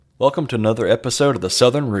Welcome to another episode of the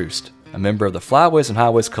Southern Roost, a member of the Flyways and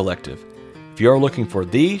Highways Collective. If you are looking for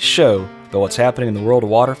the show about what's happening in the world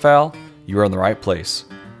of waterfowl, you are in the right place.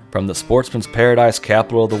 From the sportsman's paradise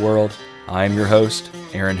capital of the world, I am your host,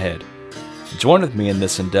 Aaron Head. Join with me in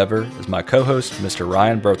this endeavor is my co-host, Mr.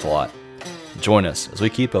 Ryan Berthelot. Join us as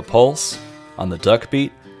we keep a pulse on the duck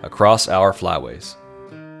beat across our flyways.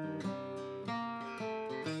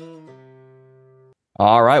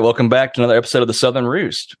 All right, welcome back to another episode of the Southern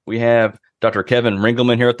Roost. We have Dr. Kevin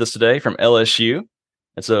Ringelman here with us today from LSU.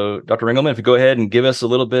 And so, Dr. Ringelman, if you go ahead and give us a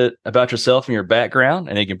little bit about yourself and your background,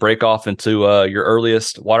 and then you can break off into your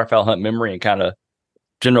earliest waterfowl hunt memory and kind of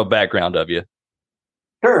general background of you.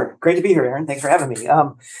 Sure. Great to be here, Aaron. Thanks for having me.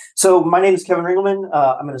 So my name is Kevin Ringelman.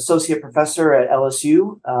 I'm an associate professor at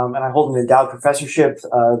LSU, and I hold an endowed professorship.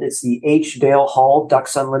 It's the H. Dale Hall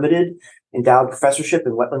Ducks Unlimited Endowed Professorship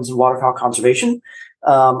in Wetlands and Waterfowl Conservation.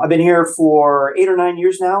 I've been here for 8 or 9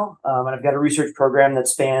 years now, and I've got a research program that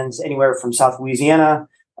spans anywhere from South Louisiana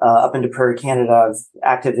up into Prairie, Canada. I'm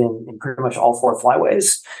active in pretty much all 4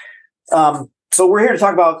 flyways. So we're here to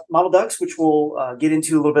talk about model ducks, which we'll get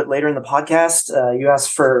into a little bit later in the podcast. You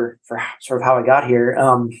asked for sort of how I got here.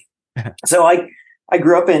 So I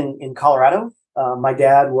grew up in Colorado. My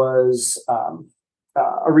dad was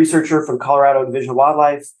a researcher for the Colorado Division of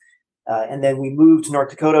Wildlife. And then we moved to North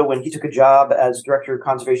Dakota when he took a job as director of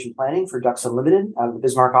conservation planning for Ducks Unlimited out of the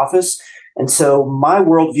Bismarck office. And so my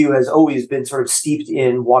worldview has always been sort of steeped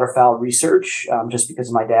in waterfowl research, just because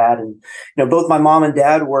of my dad. And, both my mom and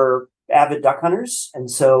dad were avid duck hunters.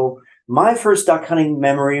 And so my first duck hunting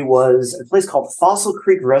memory was a place called Fossil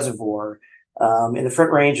Creek Reservoir in the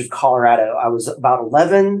Front Range of Colorado. I was about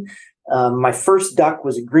 11. My first duck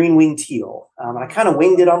was a green-winged teal. And I kind of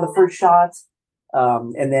winged it on the first shot.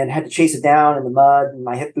 And then had to chase it down in the mud and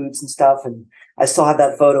my hip boots and stuff. And I still have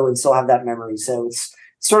that photo and still have that memory. So it's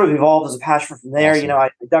sort of evolved as a passion from there. Awesome. I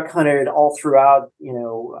duck hunted all throughout,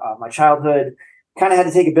 my childhood. Kind of had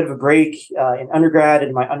to take a bit of a break in undergrad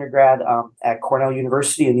and my undergrad at Cornell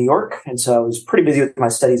University in New York. And so I was pretty busy with my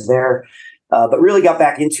studies there, but really got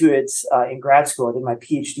back into it in grad school. I did my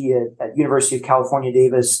PhD at University of California,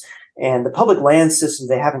 Davis. And the public land system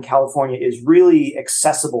they have in California is really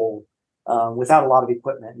accessible without a lot of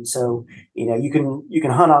equipment. And so, you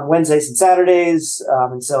can hunt on Wednesdays and Saturdays.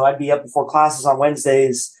 And so I'd be up before classes on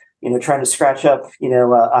Wednesdays, trying to scratch up,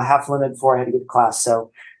 a half limit before I had to get to class.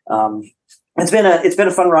 So, it's been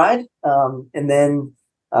a fun ride. And then,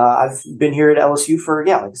 I've been here at LSU for,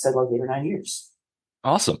 like I said, like 8 or 9 years.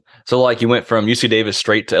 Awesome. So you went from UC Davis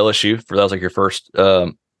straight to LSU that was like your first,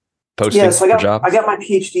 posting so for job? I got my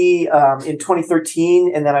PhD in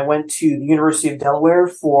 2013, and then I went to the University of Delaware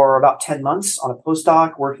for about 10 months on a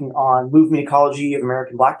postdoc working on movement ecology of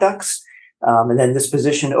American black ducks. And then this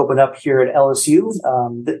position opened up here at LSU.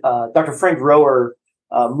 Dr. Frank Rower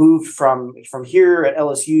moved from here at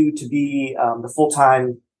LSU to be the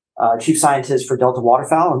full-time chief scientist for Delta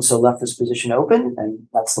waterfowl, and so left this position open, and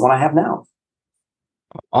that's the one I have now.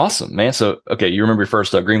 Awesome, man. So, okay, you remember your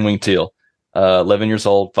first green-winged teal. 11 years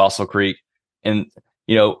old, Fossil Creek. And,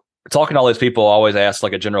 talking to all these people, I always ask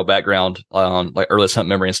like a general background on like earliest hunt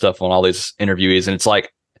memory and stuff on all these interviewees. And it's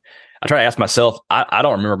like, I try to ask myself, I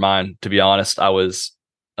don't remember mine, to be honest. I was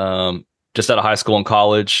just out of high school and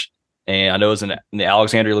college, and I know it was in the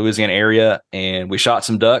Alexandria, Louisiana area, and we shot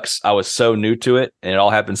some ducks. I was so new to it, and it all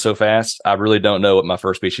happened so fast. I really don't know what my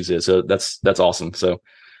first species is. So that's awesome. So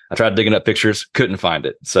I tried digging up pictures, couldn't find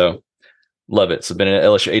it. So love it. So been at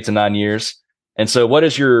LSU 8 to 9 years. And so what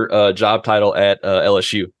is your job title at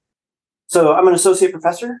LSU? So I'm an associate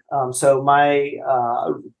professor. So my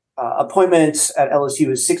appointments at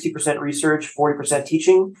LSU is 60% research, 40%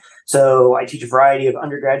 teaching. So I teach a variety of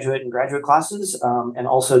undergraduate and graduate classes, and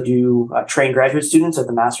also do train graduate students at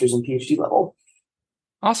the master's and PhD level.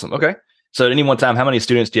 Awesome. Okay. So at any one time, how many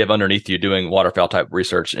students do you have underneath you doing waterfowl type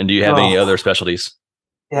research? And do you have any other specialties?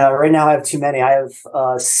 Yeah, right now I have too many. I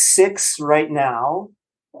have 6 right now.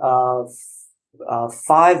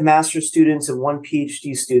 5 master's students and 1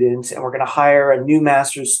 PhD student, and we're going to hire a new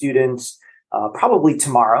master's student probably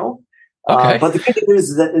tomorrow. Okay. But the good news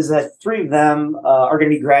is that 3 of them are going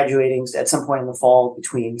to be graduating at some point in the fall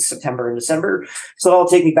between September and December. So that'll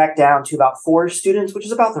take me back down to about 4 students, which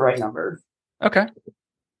is about the right number. Okay.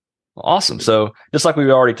 Well, awesome. So just like we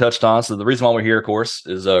already touched on, so the reason why we're here, of course,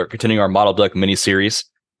 is continuing our Model Duck mini-series.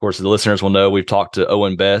 Of course, the listeners will know we've talked to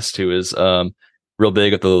Owen Best, who is real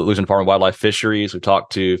big at the Louisiana Department of Wildlife Fisheries. We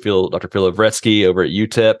talked to Dr. Phil Vretsky over at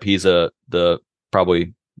UTEP. He's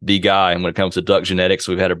probably the guy. And when it comes to duck genetics,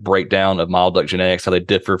 we've had a breakdown of mild duck genetics, how they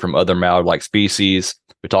differ from other mallard-like species.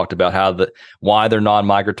 We talked about why they're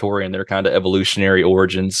non-migratory and their kind of evolutionary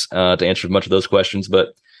origins to answer much of those questions. But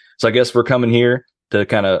so I guess we're coming here to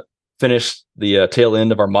kind of finish the tail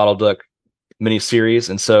end of our Model Duck mini series.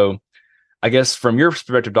 And so I guess from your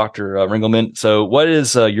perspective, Dr. Ringelman, so what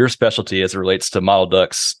is your specialty as it relates to model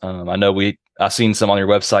ducks? I know I've seen some on your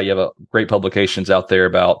website. You have great publications out there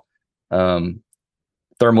about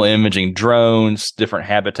thermal imaging drones, different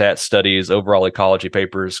habitat studies, overall ecology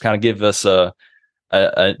papers. Kind of give us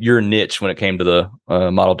your niche when it came to the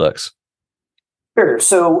model ducks. Sure.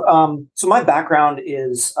 So my background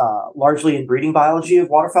is largely in breeding biology of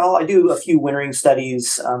waterfowl. I do a few wintering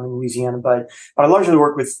studies in Louisiana, but I largely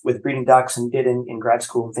work with breeding ducks and did in grad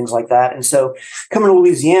school and things like that. And so coming to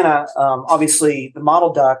Louisiana, obviously the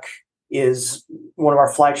model duck is one of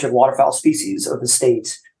our flagship waterfowl species of the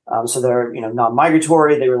state. So they're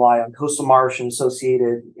non-migratory. They rely on coastal marsh and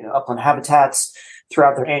associated upland habitats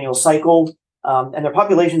throughout their annual cycle, and their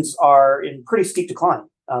populations are in pretty steep decline.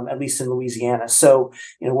 At least in Louisiana. So,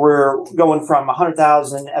 we're going from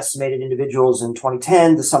 100,000 estimated individuals in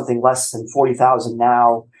 2010 to something less than 40,000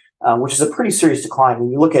 now, which is a pretty serious decline. When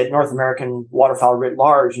you look at North American waterfowl writ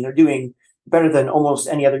large, and they're doing better than almost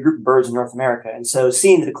any other group of birds in North America. And so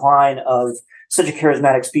seeing the decline of such a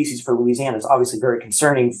charismatic species for Louisiana is obviously very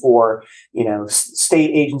concerning for,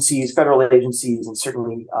 state agencies, federal agencies, and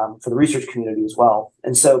certainly for the research community as well.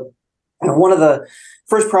 And so, one of the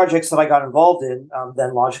first projects that I got involved in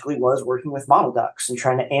then logically was working with model ducks and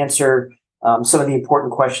trying to answer some of the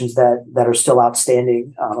important questions that are still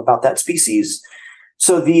outstanding about that species.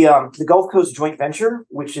 So the Gulf Coast Joint Venture,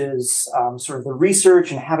 which is sort of the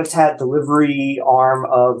research and habitat delivery arm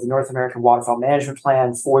of the North American Waterfowl Management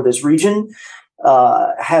Plan for this region,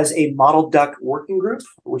 has a model duck working group,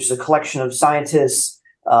 which is a collection of scientists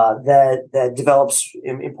that develops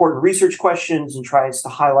important research questions and tries to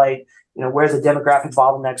highlight where the demographic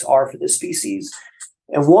bottlenecks are for this species.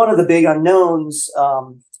 And one of the big unknowns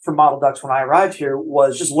for model ducks when I arrived here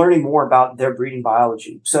was just learning more about their breeding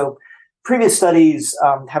biology. So previous studies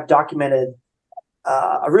have documented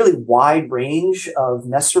a really wide range of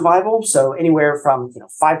nest survival. So anywhere from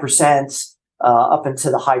 5% up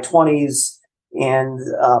into the high 20s, and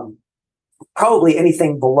probably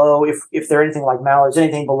anything below, if they're anything like mallards,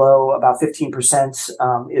 anything below about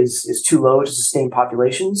 15% is too low to sustain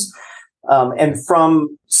populations. And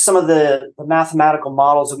from some of the mathematical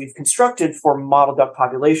models that we've constructed for model duck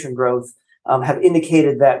population growth have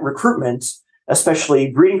indicated that recruitment,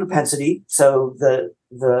 especially breeding propensity, so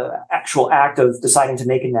the actual act of deciding to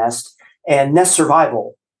make a nest, and nest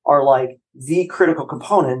survival are like the critical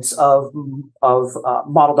components of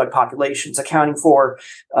model duck populations, accounting for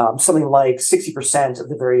something like 60% of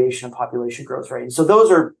the variation in population growth rate. And so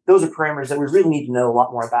those are parameters that we really need to know a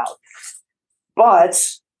lot more about. But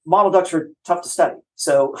model ducks are tough to study.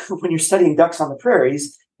 So when you're studying ducks on the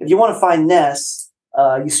prairies, if you want to find nests,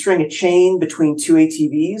 you string a chain between two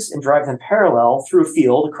ATVs and drive them parallel through a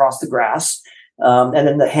field across the grass. And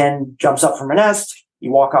then the hen jumps up from her nest.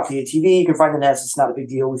 You walk off the ATV, you can find the nest. It's not a big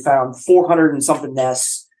deal. We found 400 and something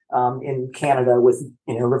nests in Canada with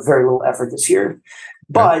very little effort this year.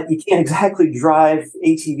 But you can't exactly drive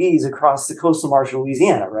ATVs across the coastal marsh of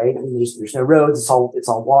Louisiana, right? I mean, there's no roads. It's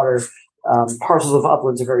all water. Parcels of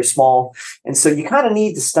uplands are very small. And so you kind of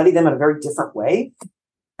need to study them in a very different way.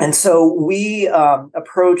 And so we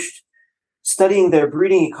approached studying their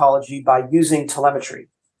breeding ecology by using telemetry.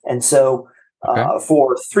 And so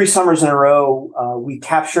for 3 summers in a row, we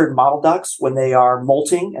captured model ducks when they are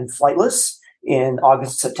molting and flightless in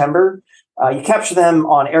August, September. You capture them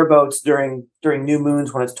on airboats during new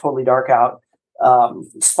moons when it's totally dark out,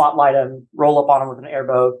 spotlight them, roll up on them with an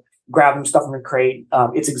airboat, grab them, stuff them in a crate.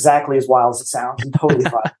 It's exactly as wild as it sounds and totally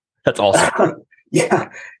fun. That's awesome. Yeah.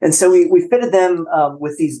 And so we fitted them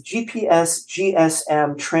with these GPS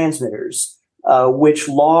GSM transmitters, which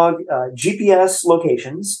log GPS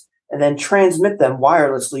locations and then transmit them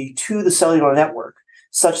wirelessly to the cellular network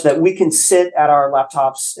such that we can sit at our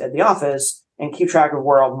laptops at the office and keep track of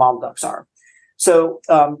where all the model ducks are. So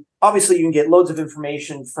obviously you can get loads of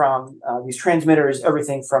information from these transmitters,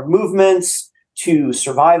 everything from movements to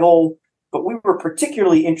survival, but we were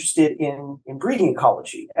particularly interested in breeding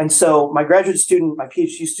ecology. And so my graduate student, my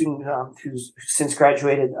PhD student, who's since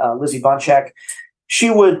graduated, Lizzie Bonchek, she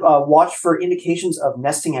would watch for indications of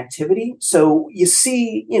nesting activity. So you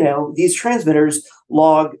see, these transmitters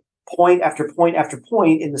log point after point after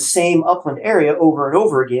point in the same upland area over and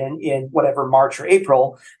over again in whatever March or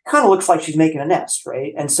April. Kind of looks like she's making a nest,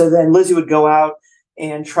 right? And so then Lizzie would go out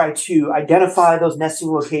and try to identify those nesting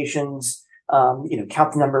locations,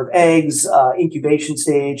 count the number of eggs, incubation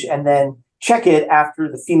stage, and then check it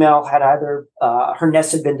after the female had either her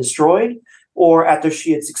nest had been destroyed or after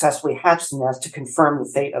she had successfully hatched the nest to confirm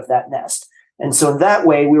the fate of that nest. And so in that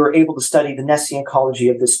way, we were able to study the nesting ecology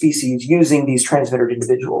of the species using these transmitted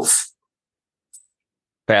individuals.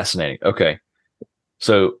 Fascinating. Okay.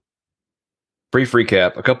 So brief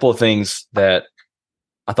recap, a couple of things that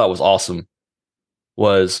I thought was awesome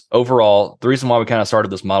was overall, the reason why we kind of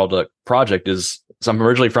started this model duck project is I'm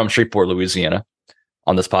originally from Shreveport, Louisiana,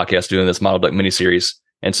 on this podcast doing this model duck miniseries.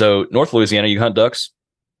 And so North Louisiana, you hunt ducks.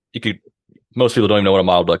 Most people don't even know what a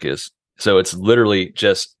model duck is. So it's literally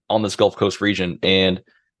just on this Gulf Coast region. And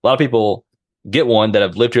a lot of people get one that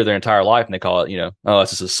have lived here their entire life and they call it, oh,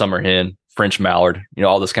 it's just a summer hen, French mallard,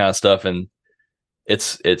 all this kind of stuff. And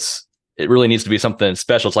it really needs to be something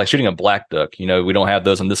special. It's like shooting a black duck. We don't have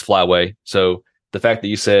those on this flyway. So the fact that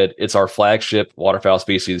you said it's our flagship waterfowl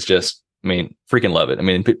species, freaking love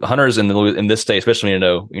it. Hunters in this state, especially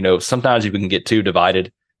sometimes you can get too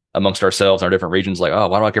divided amongst ourselves in our different regions. Like, oh,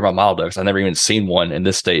 why do I care about model ducks? I've never even seen one in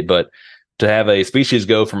this state. But to have a species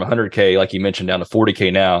go from 100K, like you mentioned, down to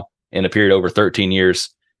 40K now in a period over 13 years,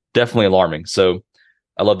 definitely alarming. So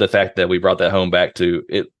I love the fact that we brought that home back to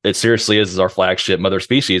it. It seriously is our flagship mother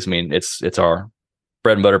species. It's our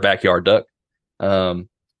bread and butter backyard duck. And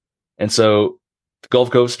so the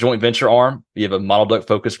Gulf Coast joint venture arm, you have a model duck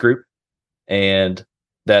focus group, and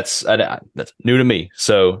that's new to me.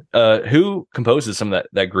 So who composes some of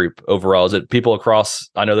that group overall? Is it people across?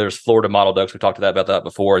 I know there's Florida model ducks. We talked about that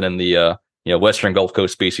before, and then the Western Gulf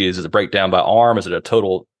Coast species. Is it breakdown by arm? Is it a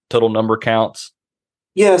total number counts?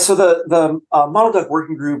 Yeah, so the model duck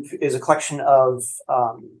working group is a collection of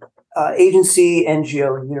agency,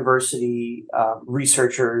 NGO, and university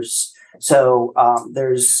researchers. So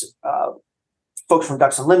there's folks from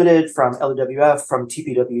Ducks Unlimited, from LWF, from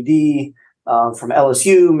TPWD, from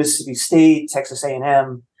LSU, Mississippi State, Texas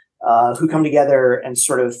A&M, who come together and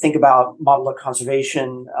sort of think about model duck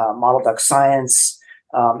conservation, model duck science,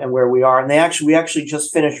 and where we are. And we actually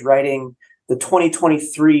just finished writing the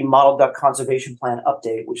 2023 Model Duck Conservation Plan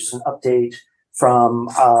update, which is an update from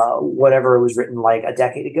whatever was written like a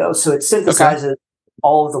decade ago. So it synthesizes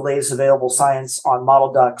all of the latest available science on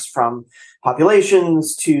model ducks, from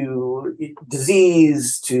populations to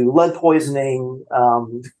disease to lead poisoning,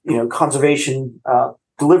 conservation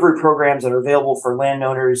delivery programs that are available for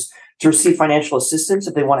landowners to receive financial assistance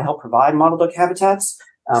if they want to help provide model duck habitats.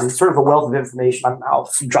 Sort of a wealth of information. I'll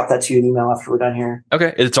drop that to you in email after we're done here.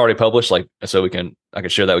 Okay, it's already published, so I can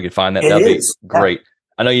share that. We can find that. That'd be great. Yeah.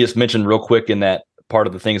 I know you just mentioned real quick in that part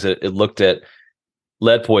of the things that it looked at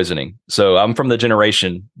lead poisoning. So I'm from the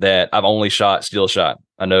generation that I've only shot steel shot.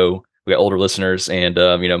 I know we got older listeners, and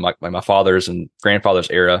my father's and grandfather's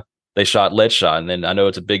era, they shot lead shot, and then I know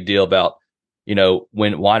it's a big deal about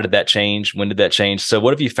why did that change? When did that change? So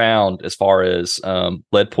what have you found as far as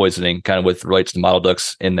lead poisoning kind of with relates to model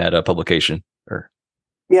ducks in that publication?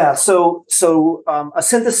 Yeah, so a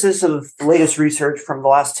synthesis of the latest research from the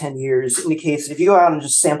last 10 years indicates that if you go out and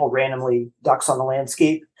just sample randomly ducks on the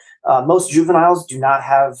landscape, most juveniles do not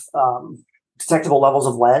have detectable levels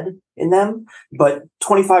of lead in them, but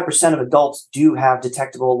 25% of adults do have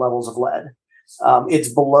detectable levels of lead. It's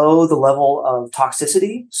below the level of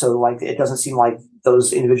toxicity. So like, it doesn't seem like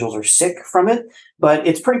those individuals are sick from it, but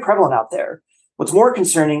it's pretty prevalent out there. What's more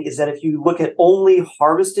concerning is that if you look at only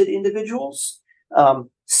harvested individuals,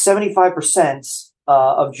 75%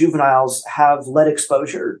 of juveniles have lead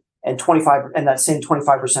exposure, and that same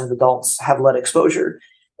 25% of adults have lead exposure.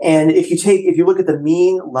 And if you look at the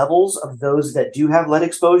mean levels of those that do have lead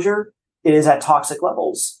exposure, it is at toxic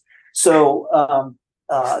levels. So,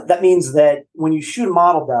 that means that when you shoot a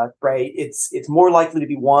model duck, right, it's more likely to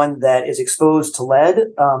be one that is exposed to lead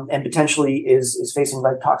and potentially is facing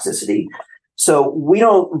lead toxicity. So we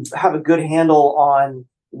don't have a good handle on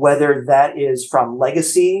whether that is from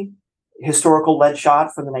legacy historical lead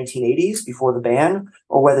shot from the 1980s before the ban,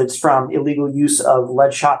 or whether it's from illegal use of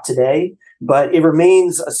lead shot today. But it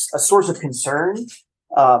remains a source of concern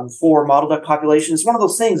for model duck populations. It's one of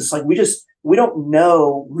those things. It's like we don't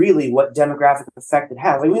know really what demographic effect it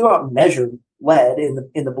has. Like, we go out and measure lead in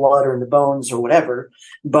the blood or in the bones or whatever,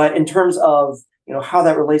 but in terms of how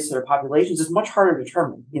that relates to their populations, it's much harder to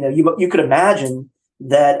determine. You could imagine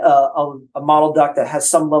that a model duck that has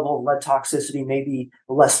some level of lead toxicity may be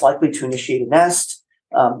less likely to initiate a nest.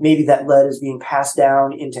 Maybe that lead is being passed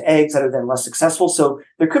down into eggs that are then less successful. So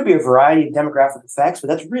there could be a variety of demographic effects, but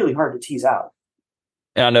that's really hard to tease out.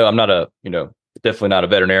 And I know I'm not definitely not a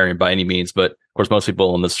veterinarian by any means, but of course, most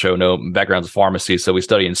people on this show know backgrounds of pharmacy. So we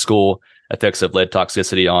study in school effects of lead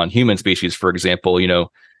toxicity on human species. For example,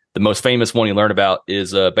 the most famous one you learn about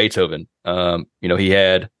is Beethoven. He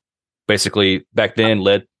had basically back then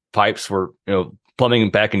lead pipes were,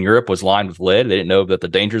 plumbing back in Europe was lined with lead. They didn't know that the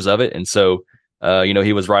dangers of it. And so,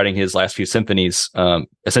 he was writing his last few symphonies,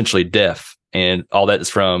 essentially deaf, and all that is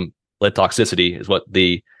from lead toxicity is what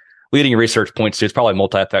the leading research points to. It's probably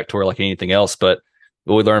multifactorial like anything else, but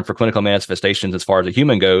what we learned for clinical manifestations as far as a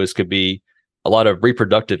human goes could be a lot of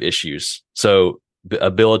reproductive issues. So the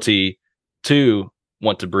ability to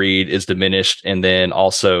want to breed is diminished. And then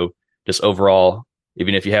also just overall,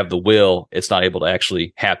 even if you have the will, it's not able to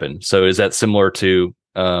actually happen. So is that similar to,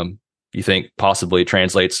 you think possibly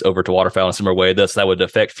translates over to waterfowl in a similar way? Thus, that would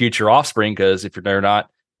affect future offspring, because if they're not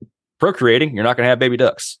procreating, you're not going to have baby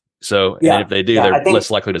ducks. So, and if they do, they're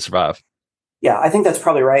less likely to survive. Yeah, I think that's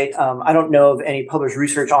probably right. I don't know of any published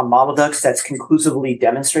research on model ducks that's conclusively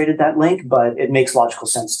demonstrated that link, but it makes logical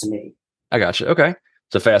sense to me. I gotcha. Okay.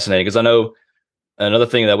 So fascinating, because I know another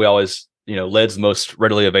thing that we always, lead's most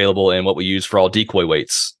readily available in what we use for all decoy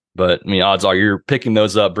weights. But odds are you're picking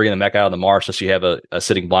those up, bringing them back out of the marsh, so you have a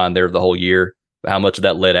sitting blind there the whole year. But how much of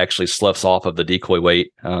that lead actually sloughs off of the decoy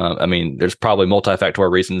weight? There's probably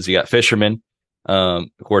multifactorial reasons. You got fishermen. Of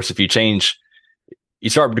course, if you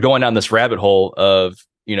start going down this rabbit hole of,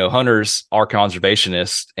 hunters are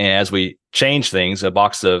conservationists. And as we change things, a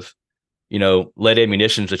box of, lead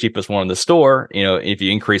ammunition is the cheapest one in the store. If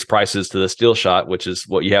you increase prices to the steel shot, which is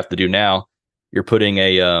what you have to do now, you're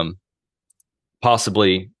putting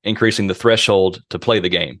possibly increasing the threshold to play the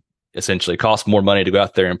game. Essentially, it costs more money to go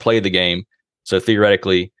out there and play the game. So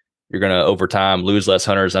theoretically, you're going to over time lose less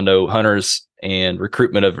hunters. I know hunters and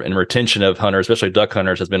recruitment and retention of hunters, especially duck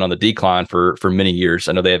hunters, has been on the decline for many years.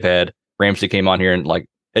 I know they have had Ramsey came on here and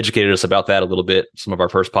educated us about that a little bit. Some of our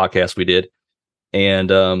first podcasts we did. And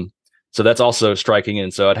so that's also striking.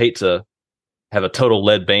 And so I'd hate to have a total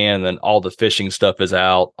lead ban, and then all the fishing stuff is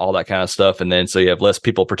out, all that kind of stuff. And then so you have less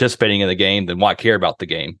people participating in the game, then why care about the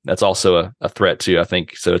game? That's also a threat too, I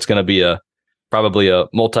think. So it's going to be probably a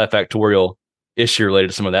multifactorial issue related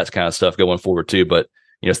to some of that kind of stuff going forward too. But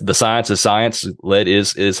the science is science. Lead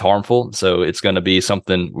is harmful, so it's going to be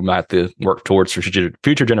something we might have to work towards for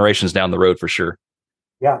future generations down the road for sure.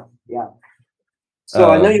 Yeah. So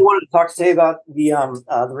I know you wanted to talk today about the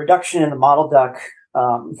reduction in the mottle duck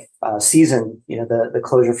season. The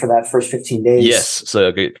closure for that first 15 days. Yes.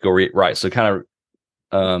 So right. So kind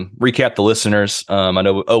of recap the listeners. I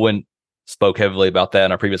know Owen spoke heavily about that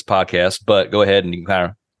in our previous podcast, but go ahead and we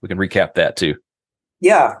can recap that too.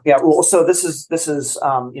 Yeah. Well, so this is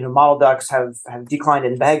mottle ducks have declined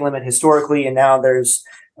in bag limit historically, and now there's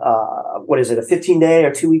a 15-day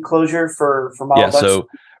or 2-week closure for mottle ducks. So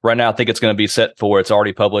right now I think it's going to be set for, it's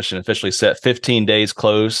already published and officially set, 15 days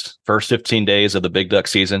closed, first 15 days of the big duck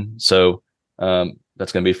season. So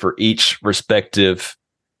that's going to be for each respective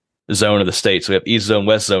zone of the state. So we have East Zone,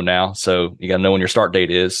 West Zone now. So you got to know when your start date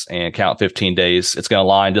is and count 15 days. It's going to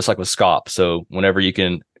align just like with SCOP. So whenever you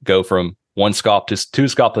can go from 1 SCOP to 2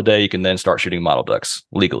 SCOP a day, you can then start shooting mottle ducks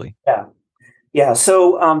legally. Yeah.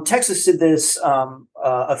 So Texas did this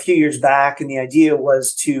a few years back, and the idea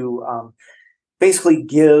was to basically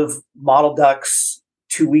give mottle ducks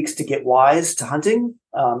 2 weeks to get wise to hunting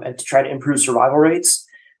and to try to improve survival rates.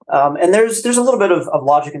 And there's a little bit of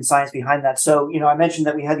logic and science behind that. So, I mentioned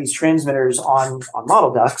that we had these transmitters on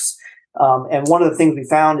mottle ducks. And one of the things we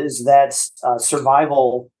found is that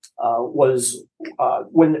survival was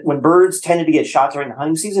when birds tended to get shot during the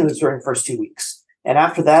hunting season, it was during the first 2 weeks. And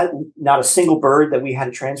after that, not a single bird that we had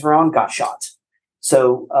a transmitter on got shot.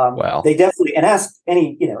 So wow. They definitely, and ask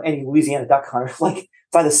any Louisiana duck hunter,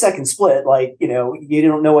 by the second split, you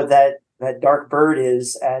don't know what that dark bird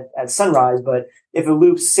is at sunrise, but if it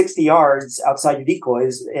loops 60 yards outside your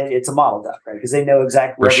decoys, it's a mottle duck, right? Because they know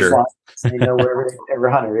exactly where it's lost. They know where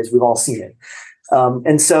every hunter is. We've all seen it.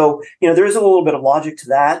 And so, there is a little bit of logic to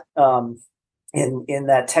that. In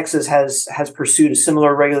that Texas has pursued a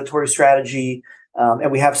similar regulatory strategy.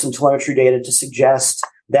 And we have some telemetry data to suggest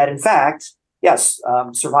that, in fact, yes,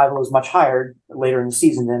 survival is much higher later in the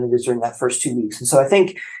season than it is during that first 2 weeks. And so I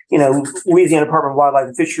think, Louisiana Department of Wildlife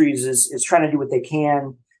and Fisheries is trying to do what they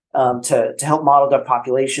can to help mottle duck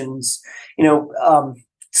populations. To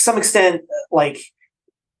some extent,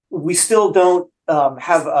 we still don't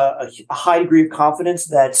have a high degree of confidence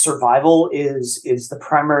that survival is the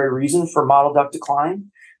primary reason for mottle duck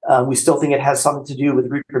decline. We still think it has something to do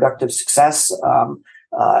with reproductive success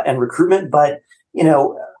and recruitment, but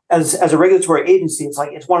as a regulatory agency,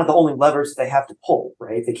 it's one of the only levers that they have to pull,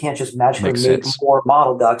 right? They can't just magically make more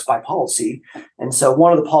mottle ducks by policy. And so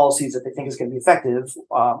one of the policies that they think is going to be effective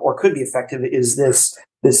or could be effective is this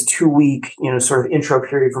 2 week, sort of intro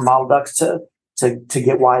period for mottle ducks to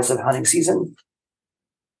get wise to the hunting season.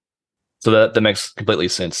 So that makes completely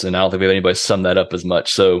sense. And I don't think we have anybody sum that up as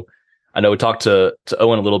much. So I know we talked to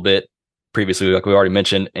Owen a little bit previously, like we already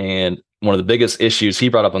mentioned, and one of the biggest issues he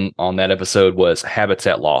brought up on that episode was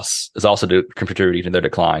habitat loss is also contributing to their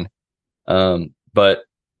decline. But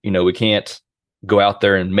we can't go out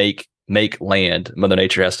there and make land. Mother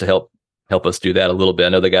Nature has to help us do that a little bit. I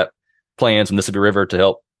know they got plans in the Mississippi River to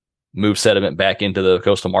help move sediment back into the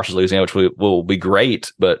coastal marshes of Louisiana, which will be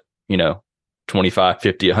great. But 25,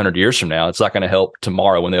 50, 100 years from now, it's not going to help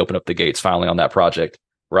tomorrow when they open up the gates finally on that project,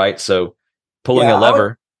 right? So pulling a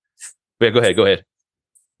lever. Yeah, go ahead.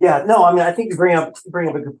 Yeah, no, I mean, I think you bring up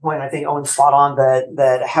a good point. I think Owen's spot on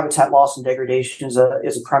that habitat loss and degradation is a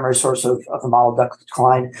primary source of the mottled duck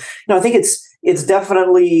decline. I think it's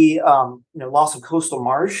definitely loss of coastal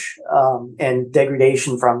marsh and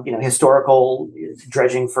degradation from historical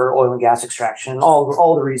dredging for oil and gas extraction,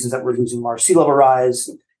 all the reasons that we're losing marsh, sea level rise,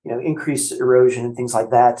 increased erosion and things like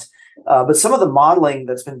that. But some of the modeling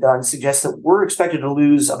that's been done suggests that we're expected to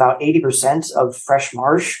lose about 80% of fresh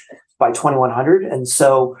marsh by 2100, and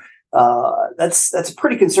so that's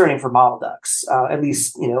pretty concerning for mottled ducks. At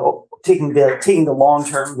least taking the long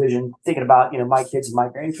term vision, thinking about my kids and my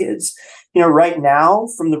grandkids. Right now,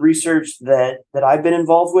 from the research that I've been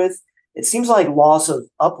involved with, it seems like loss of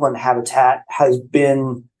upland habitat has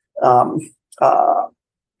been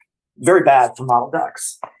very bad for mottled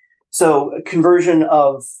ducks. So conversion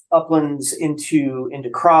of uplands into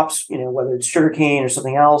crops, whether it's sugarcane or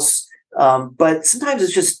something else, but sometimes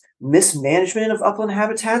it's just mismanagement of upland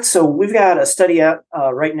habitats. So we've got a study out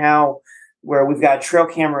right now where we've got trail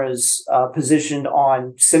cameras positioned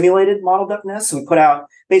on simulated mottled duck nests. So we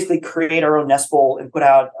basically create our own nest bowl and put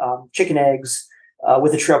out chicken eggs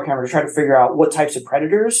with a trail camera to try to figure out what types of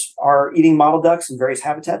predators are eating mottled ducks in various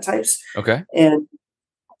habitat types. Okay. And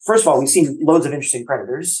first of all, we've seen loads of interesting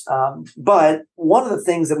predators. But one of the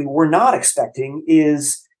things that we were not expecting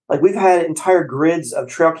is we've had entire grids of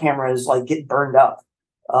trail cameras get burned up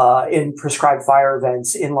in prescribed fire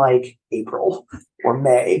events in April or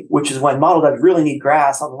May, which is when mottled ducks really need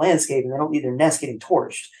grass on the landscape and they don't need their nest getting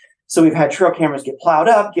torched. So we've had trail cameras get plowed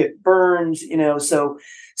up, get burned, so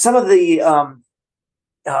some of the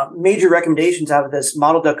major recommendations out of this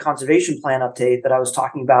mottled duck conservation plan update that I was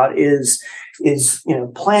talking about is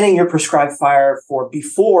planning your prescribed fire for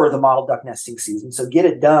before the mottled duck nesting season. So get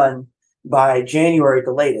it done by January at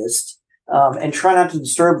the latest. And try not to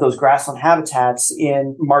disturb those grassland habitats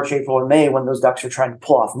in March, April, or May when those ducks are trying to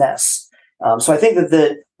pull off nests. So I think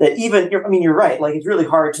that even you're right. It's really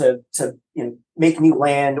hard to make new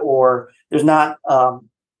land, or there's not a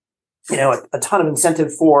ton of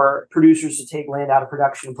incentive for producers to take land out of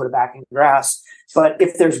production and put it back in grass. But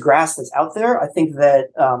if there's grass that's out there, I think that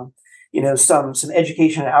some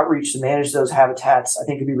education and outreach to manage those habitats, I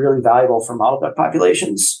think could be really valuable for mottled duck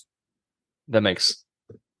populations. That makes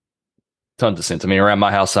tons of sense. I mean, around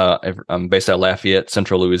my house, I'm based out of Lafayette,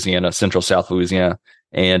 central Louisiana, central South Louisiana.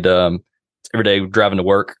 And every day driving to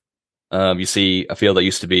work, you see a field that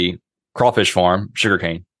used to be crawfish farm,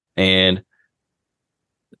 sugarcane, and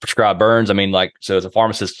prescribed burns. I mean, so as a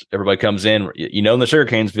pharmacist, everybody comes in, the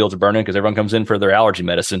sugarcane fields are burning because everyone comes in for their allergy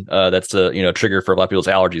medicine. That's a trigger for a lot of people's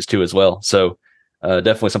allergies too, as well. So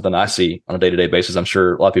definitely something I see on a day-to-day basis. I'm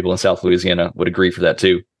sure a lot of people in South Louisiana would agree for that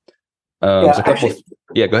too. Go ahead.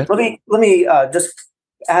 Let me just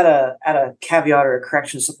add a caveat or a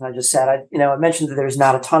correction to something I just said. I mentioned that there's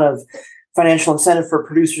not a ton of financial incentive for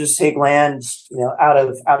producers to take land, out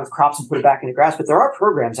of crops and put it back into grass, but there are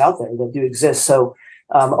programs out there that do exist. So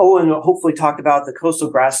Owen hopefully talked about the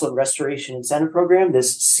Coastal Grassland Restoration Incentive Program,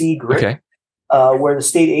 this CGRIP, where the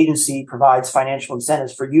state agency provides financial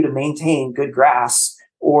incentives for you to maintain good grass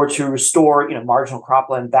or to restore, marginal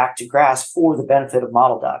cropland back to grass for the benefit of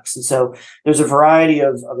mottled ducks. And so there's a variety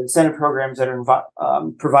of incentive programs that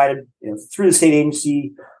are provided through the state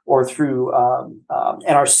agency or through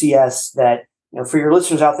NRCS that, for your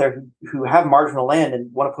listeners out there who have marginal land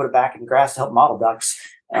and want to put it back in grass to help mottled ducks,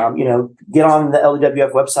 get on the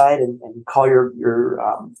LEWF website and call your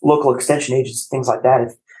local extension agents, things like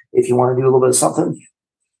that, if you want to do a little bit of something.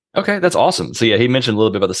 Okay, that's awesome. So yeah, he mentioned a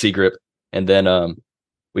little bit about the CGRIP, and then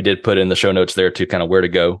we did put in the show notes there to kind of where to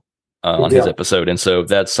go on his episode. And so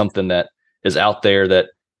that's something that is out there that,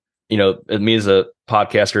 me as a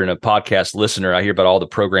podcaster and a podcast listener, I hear about all the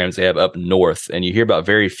programs they have up north, and you hear about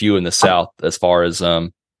very few in the South as far as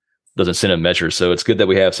those incentive measures. So it's good that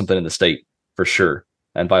we have something in the state for sure.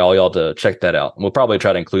 And by all y'all to check that out. And we'll probably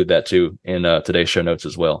try to include that too in today's show notes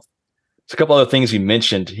as well. So a couple other things you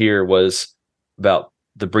mentioned here was about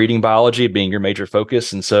the breeding biology being your major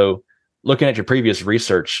focus. And so looking at your previous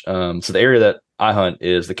research, so the area that I hunt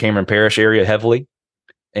is the Cameron Parish area heavily.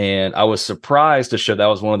 And I was surprised to show that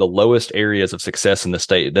was one of the lowest areas of success in the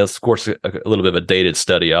state. That's, of course, a little bit of a dated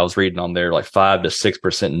study. I was reading on there like 5 to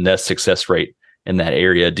 6% nest success rate in that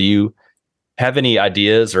area. Do you have any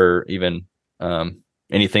ideas or even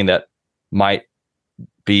anything that might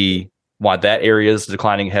be why that area is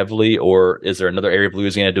declining heavily? Or is there another area of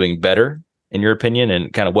Louisiana doing better, in your opinion?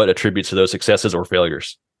 And kind of what attributes to those successes or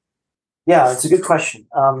failures? Yeah, it's a good question,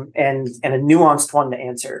 and a nuanced one to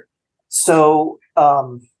answer. So,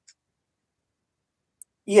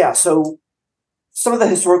 so some of the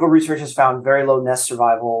historical research has found very low nest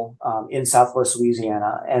survival in Southwest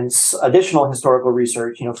Louisiana, and additional historical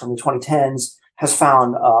research, from the 2010s, has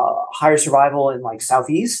found higher survival in like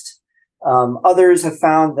Southeast. Others have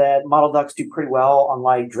found that mottle ducks do pretty well on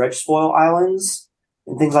like dredge spoil islands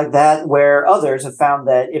and things like that, where others have found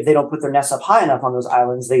that if they don't put their nests up high enough on those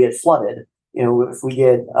islands, they get flooded, if we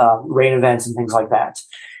get rain events and things like that.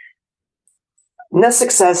 Nest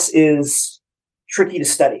success is tricky to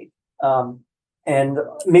study. And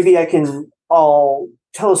maybe I'll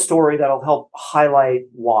tell a story that'll help highlight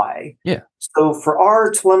why. Yeah. So for our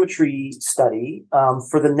telemetry study,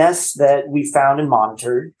 for the nests that we found and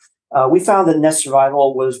monitored, we found that nest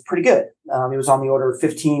survival was pretty good. It was on the order of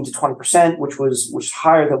 15 to 20%, which was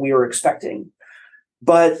higher than we were expecting.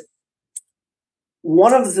 But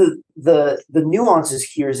one of the nuances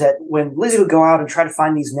here is that when Lizzie would go out and try to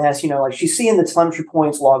find these nests, like she's seeing the telemetry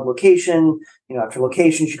points, log location, after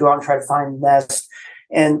location, she'd go out and try to find nests.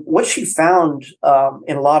 And what she found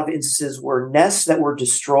in a lot of instances were nests that were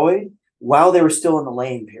destroyed while they were still in the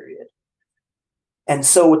laying period. And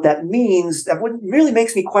so what that means, that really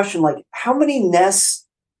makes me question, like, how many nests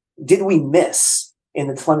did we miss in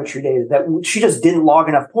the telemetry data that she just didn't log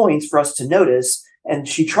enough points for us to notice? And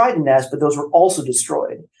she tried to nest, but those were also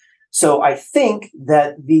destroyed. So I think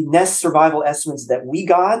that the nest survival estimates that we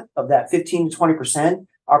got of that 15 to 20%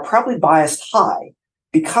 are probably biased high,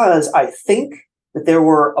 because I think that there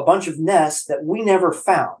were a bunch of nests that we never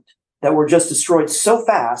found that were just destroyed so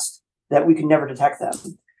fast that we could never detect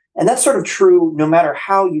them. And that's sort of true no matter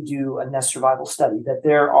how you do a nest survival study, that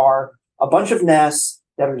there are a bunch of nests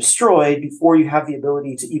that are destroyed before you have the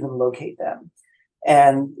ability to even locate them.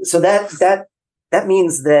 And so that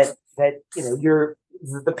means that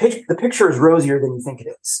the picture is rosier than you think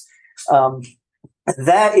it is.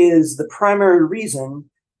 That is the primary reason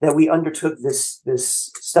that we undertook this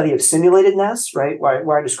study of simulated nests, right?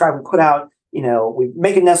 Where I described, we put out, we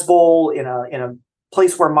make a nest bowl in a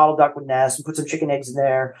place where a mottle duck would nest, and put some chicken eggs in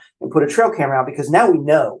there and put a trail camera out, because now we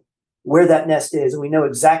know where that nest is and we know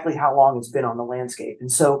exactly how long it's been on the landscape. And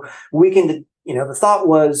so we can, the thought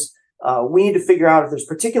was, we need to figure out if there's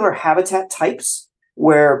particular habitat types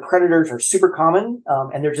where predators are super common,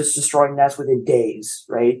 and they're just destroying nests within days,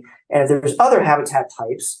 right? And if there's other habitat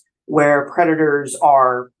types where predators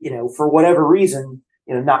are, for whatever reason,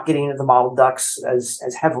 not getting into the mottle ducks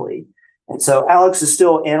as heavily. And so Alex is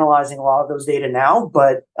still analyzing a lot of those data now,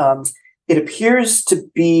 but it appears to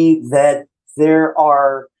be that there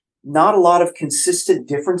are not a lot of consistent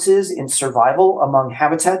differences in survival among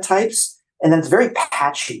habitat types, and that's very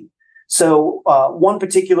patchy. So one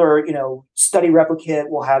particular, study replicate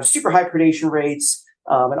will have super high predation rates,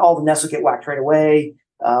 and all the nests will get whacked right away,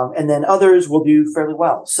 and then others will do fairly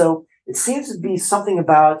well. So it seems to be something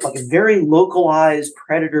about like a very localized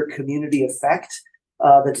predator community effect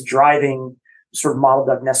that's driving sort of mottle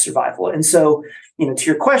duck nest survival. And so, to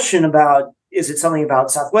your question about, is it something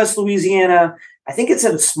about Southwest Louisiana? I think it's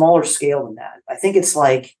at a smaller scale than that. I think it's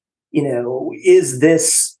like, is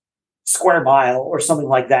this square mile or something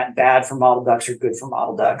like that bad for mottle ducks or good for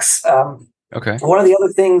mottle ducks? Okay. One of the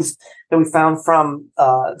other things that we found from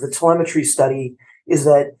the telemetry study is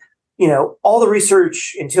that, all the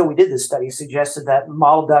research until we did this study suggested that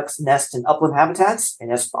mottle ducks nest in upland habitats and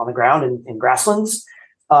nest on the ground in grasslands.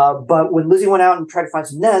 But when Lizzie went out and tried to find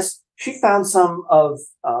some nests, she found some of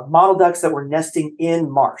mottle ducks that were nesting in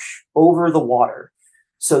marsh over the water.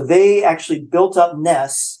 So they actually built up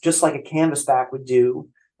nests just like a canvasback would do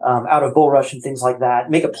out of bulrush and things like that,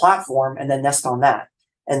 make a platform and then nest on that.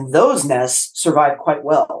 And those nests survive quite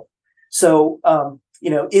well. So,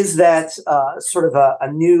 is that sort of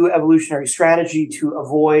a new evolutionary strategy to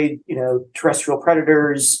avoid, terrestrial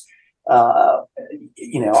predators? Are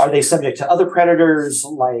they subject to other predators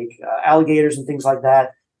like alligators and things like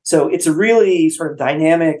that? So it's a really sort of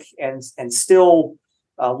dynamic and still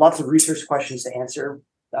lots of research questions to answer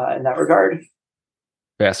in that regard.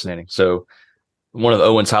 Fascinating. So one of the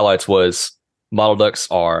Owen's highlights was mottle ducks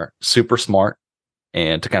are super smart.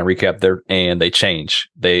 And to kind of recap they change.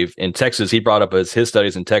 In Texas, he brought up his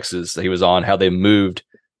studies in Texas that he was on, how they moved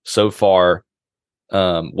so far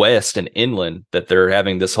west and inland that they're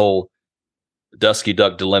having this whole dusky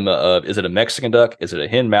duck dilemma of, is it a Mexican duck? Is it a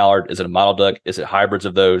hen mallard? Is it a mottled duck? Is it hybrids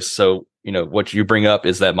of those? So, what you bring up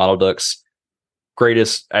is that mottled ducks'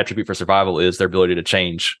 greatest attribute for survival is their ability to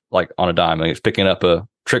change like on a dime. It's picking up a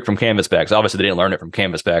trick from canvasbacks. Obviously, they didn't learn it from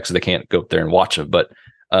canvasbacks, so they can't go up there and watch them. But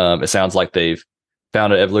it sounds like they've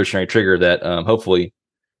found an evolutionary trigger that hopefully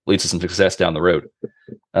leads to some success down the road.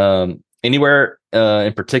 Anywhere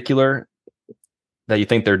in particular that you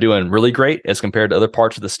think they're doing really great as compared to other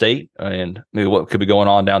parts of the state, and maybe what could be going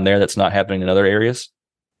on down there that's not happening in other areas?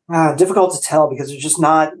 Difficult to tell because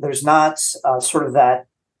there's not sort of that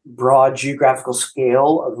broad geographical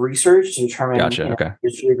scale of research to determine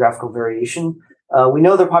there's geographical variation. We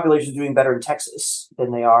know their population is doing better in Texas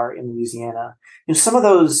than they are in Louisiana. Some of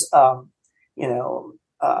those, Anahuac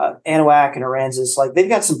and Aransas, like they've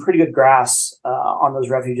got some pretty good grass on those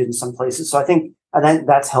refuges in some places. So I think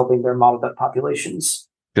that's helping their mottled duck populations.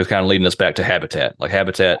 Just kind of leading us back to habitat. Like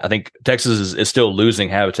habitat, I think Texas is still losing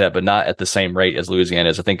habitat, but not at the same rate as Louisiana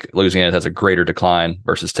is. I think Louisiana has a greater decline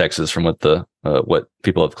versus Texas from what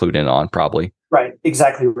people have clued in on, probably. Right,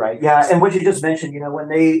 exactly right. Yeah, and what you just mentioned, when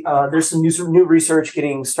they there's some new research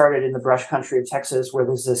getting started in the brush country of Texas, where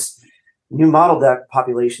there's this new mottled duck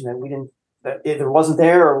population that either wasn't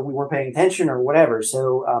there or we weren't paying attention or whatever.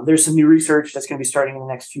 So there's some new research that's going to be starting in the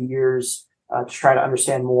next few years to try to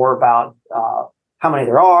understand more about how many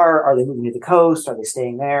there are. Are they moving to the coast? Are they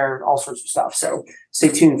staying there? All sorts of stuff. So stay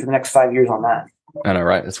tuned for the next 5 years on that. I know,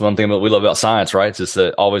 right? That's one thing that we love about science, right? It's just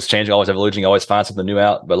always changing, always evolving, always find something new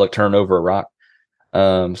out, but look, turn over a rock.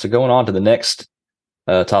 So going on to the next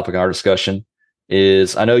topic in our discussion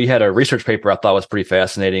is, I know you had a research paper I thought was pretty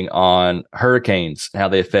fascinating on hurricanes and how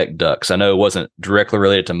they affect ducks. I know it wasn't directly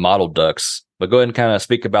related to mottled ducks, but go ahead and kind of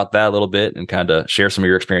speak about that a little bit and kind of share some of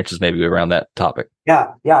your experiences maybe around that topic.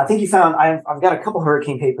 Yeah. I think you found, I've got a couple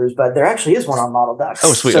hurricane papers, but there actually is one on mottled ducks.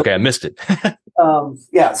 Oh, sweet. Okay, I missed it.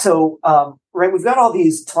 Right, we've got all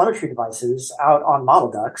these telemetry devices out on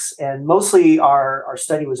mottled ducks, and mostly our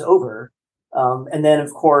study was over. And then,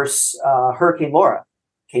 of course, Hurricane Laura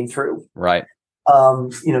came through. Right.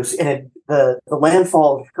 The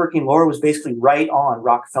landfall of Hurricane Laura was basically right on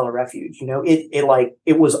Rockefeller Refuge.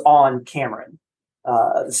 It was on Cameron,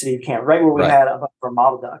 the city of Cameron, right where we had a bunch of our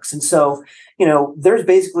mottled ducks. And so, there's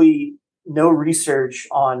basically no research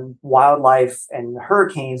on wildlife and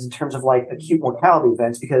hurricanes in terms of like acute mortality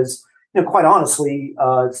events because, quite honestly,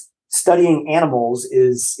 studying animals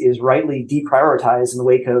is rightly deprioritized in the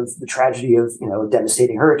wake of the tragedy of a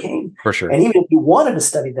devastating hurricane. For sure. And even if you wanted to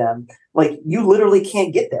study them, like you literally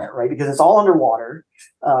can't get there, right? Because it's all underwater.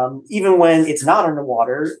 Even when it's not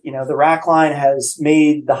underwater, the rack line has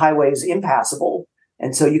made the highways impassable,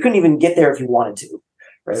 and so you couldn't even get there if you wanted to,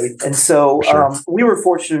 right? And so we were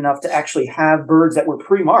fortunate enough to actually have birds that were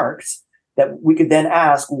pre-marked that we could then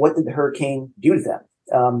ask, what did the hurricane do to them?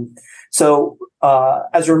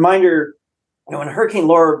 As a reminder, when Hurricane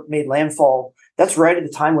Laura made landfall, that's right at the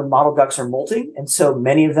time when mottled ducks are molting. And so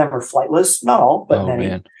many of them are flightless, not all, but many.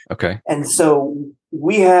 Man. Okay. And so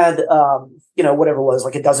we had, whatever it was,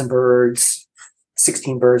 like a dozen birds,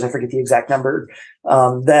 16 birds, I forget the exact number,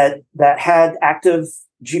 that had active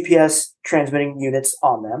GPS transmitting units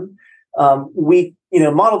on them.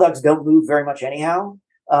 Mottled ducks don't move very much anyhow.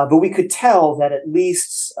 But we could tell that at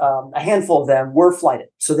least a handful of them were flighted.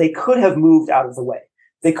 So they could have moved out of the way.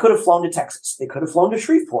 They could have flown to Texas. They could have flown to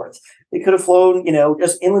Shreveport. They could have flown,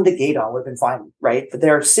 just inland to Gaydon would have been fine, right? But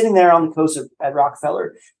they're sitting there on the coast at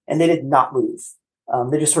Rockefeller, and they did not move.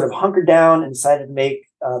 They just sort of hunkered down and decided to make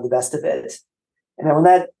the best of it. And then when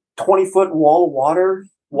that 20-foot wall of water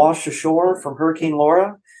washed ashore from Hurricane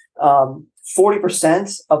Laura,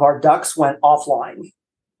 40% of our ducks went offline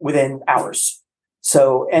within hours.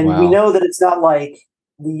 So, and we know that it's not like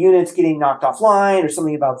the units getting knocked offline or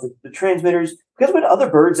something about the transmitters, because we had other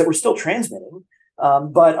birds that were still transmitting,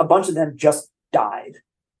 but a bunch of them just died.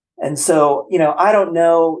 And so, I don't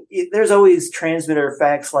know, there's always transmitter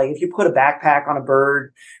effects. Like if you put a backpack on a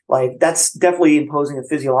bird, like that's definitely imposing a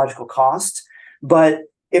physiological cost. But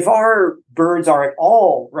if our birds are at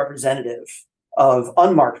all representative of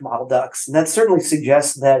unmarked mottled ducks, and that certainly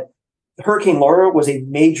suggests that Hurricane Laura was a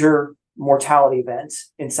major mortality event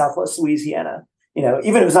in Southwest Louisiana. Even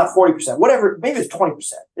if it's not 40%, whatever, maybe it's 20%.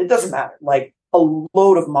 It doesn't matter. Like a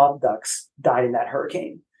load of mottled ducks died in that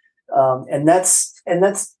hurricane. And that's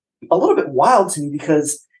a little bit wild to me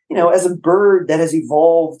because, as a bird that has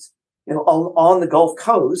evolved, on the Gulf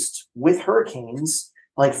Coast with hurricanes,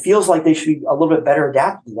 like feels like they should be a little bit better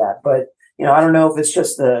adapted to that. But, I don't know if it's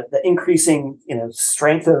just the increasing,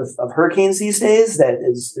 strength of hurricanes these days that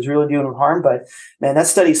is really doing them harm. But man, that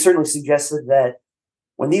study certainly suggested that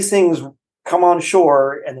when these things come on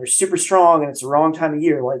shore and they're super strong and it's the wrong time of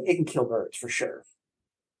year, like it can kill birds for sure.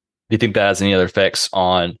 Do you think that has any other effects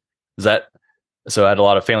on, is that, so I had a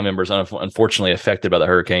lot of family members unfortunately affected by the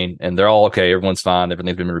hurricane, and they're all okay. Everyone's fine.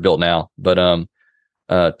 Everything's been rebuilt now. But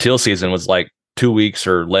teal season was like 2 weeks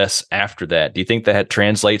or less after that. Do you think that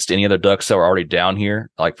translates to any other ducks that were already down here,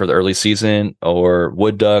 like for the early season, or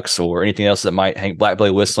wood ducks, or anything else that might hang,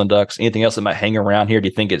 black-bellied whistling ducks, anything else that might hang around here? Do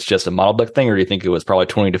you think it's just a mottled duck thing, or do you think it was probably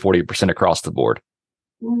 20 to 40% across the board?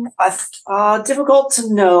 Difficult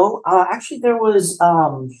to know. Actually, there was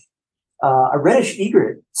a reddish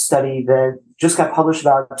egret study that just got published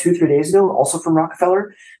about 2-3 days ago, also from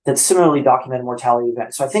Rockefeller, that similarly documented mortality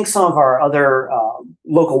events. So I think some of our other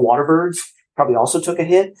local water birds probably also took a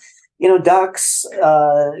hit. Ducks,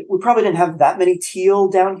 we probably didn't have that many teal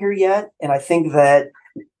down here yet. And I think that,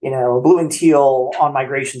 a blue-winged teal on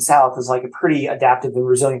migration south is like a pretty adaptive and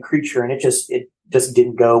resilient creature. And it just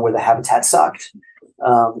didn't go where the habitat sucked.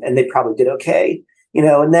 And they probably did okay.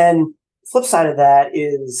 And then flip side of that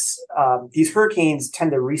is these hurricanes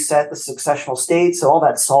tend to reset the successional state. So all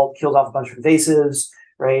that salt kills off a bunch of invasives,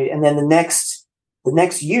 right? And then the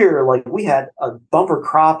next year, like we had a bumper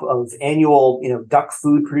crop of annual, duck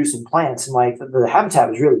food producing plants, and like the habitat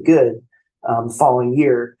was really good the following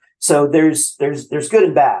year. So there's good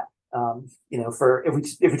and bad, for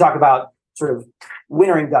if we talk about sort of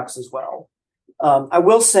wintering ducks as well. I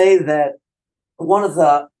will say that one of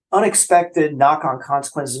the unexpected knock-on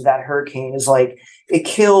consequences of that hurricane is like it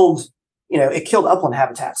killed upland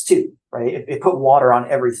habitats too, right? It put water on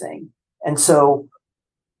everything. And so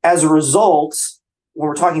as a result, when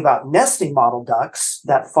we're talking about nesting mottled ducks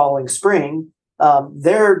that following spring,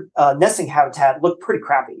 their nesting habitat looked pretty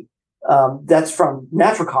crappy. That's from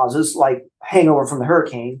natural causes like hangover from the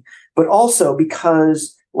hurricane, but also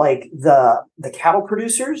because like the cattle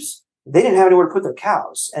producers, they didn't have anywhere to put their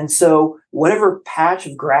cows. And so whatever patch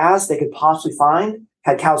of grass they could possibly find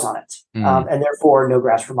had cows on it. And therefore no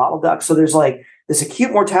grass for mottled ducks. So there's like this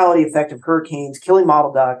acute mortality effect of hurricanes killing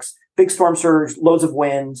mottled ducks, big storm surge, loads of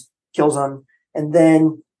wind kills them. And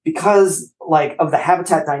then because like of the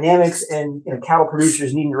habitat dynamics and cattle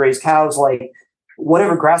producers needing to raise cows, like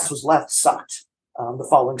whatever grass was left sucked the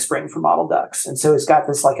following spring for mottled ducks. And so it's got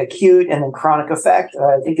this like acute and then chronic effect.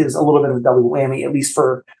 I think is a little bit of a double whammy, at least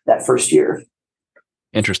for that first year.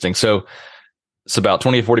 Interesting. So it's about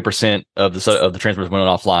 20 to 40% of the transmitters went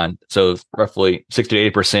offline. So roughly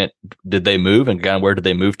 60 to 80%. Did they move, and kind of where did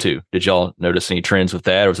they move to? Did y'all notice any trends with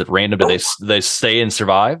that, or was it random? Did they stay and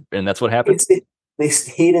survive, and that's what happened? They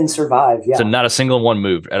stayed and survived. Yeah. So not a single one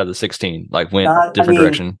moved out of the 16, like went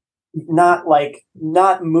direction. Not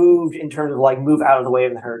moved in terms of like move out of the way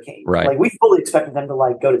of the hurricane. Right. Like we fully expected them to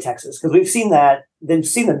like go to Texas, because we've seen them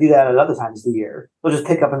do that at other times of the year. They'll just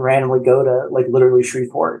pick up and randomly go to like literally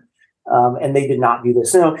Shreveport. And they did not do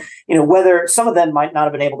this. So, whether some of them might not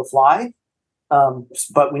have been able to fly,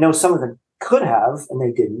 but we know some of them could have, and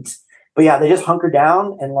they didn't. But yeah, they just hunkered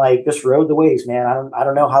down and like just rode the waves, man. I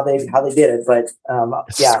don't know how they did it, but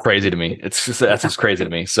it's crazy to me. That's just crazy to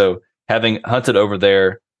me. So having hunted over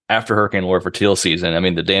there after Hurricane Laura for teal season, I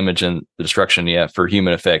mean, the damage and the destruction, for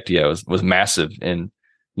human effect, was massive. And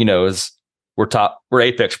we're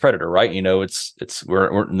apex predator, right?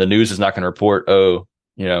 We're the news is not going to report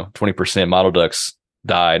 20% mottled ducks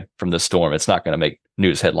died from this storm. It's not going to make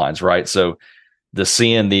news headlines, right? So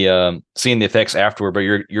seeing the effects afterward, but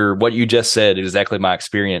your what you just said is exactly my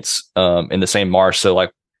experience in the same marsh. So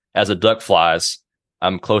like as a duck flies,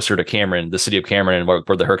 I'm closer to Cameron, the city of Cameron, where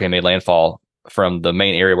the hurricane made landfall, from the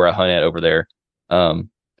main area where I hunt at over there, than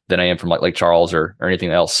I am from like Lake Charles or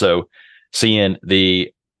anything else. So seeing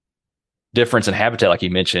the difference in habitat, like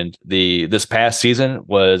you mentioned, this past season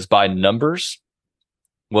was by numbers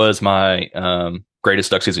was my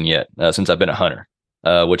greatest duck season yet since I've been a hunter,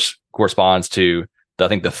 which corresponds to I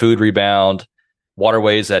think the food rebound,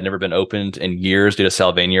 waterways that had never been opened in years due to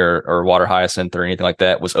salvinia or water hyacinth or anything like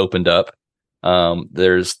that was opened up.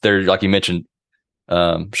 There's like you mentioned,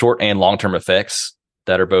 short and long-term effects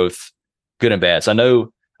that are both good and bad.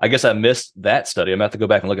 So I guess I missed that study. I'm going to have to go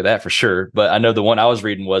back and look at that for sure. But I know the one I was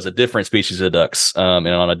reading was a different species of ducks and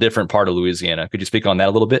on a different part of Louisiana. Could you speak on that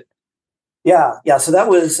a little bit? Yeah. So that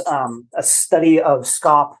was a study of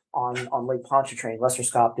scaup on Lake Pontchartrain, lesser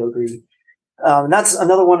scaup, Dogri. And that's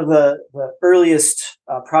another one of the earliest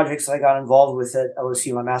projects that I got involved with at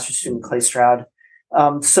LSU, my master's student, Clay Stroud.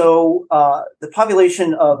 So the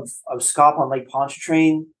population of scaup on Lake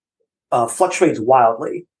Pontchartrain fluctuates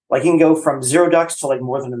wildly. Like you can go from 0 ducks to like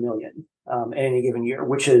more than 1 million in any given year,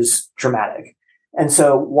 which is dramatic. And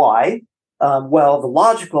so why? Well, the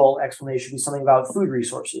logical explanation would be something about food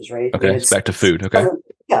resources, right? I Okay, mean, it's back to food. Okay.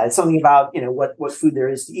 it's something about what food there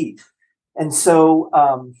is to eat. And so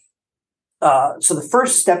the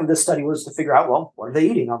first step of this study was to figure out, well, what are they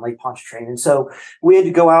eating on Lake Pontchartrain? And so we had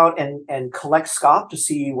to go out and collect scop to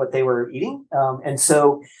see what they were eating. And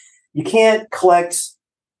so you can't collect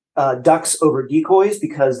ducks over decoys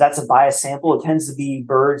because that's a biased sample. It tends to be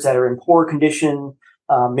birds that are in poor condition.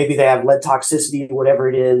 Maybe they have lead toxicity, whatever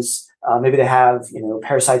it is. Maybe they have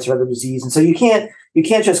parasites or other disease. And so you can't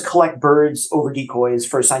just collect birds over decoys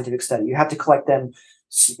for a scientific study. You have to collect them,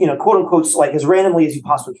 quote unquote, like as randomly as you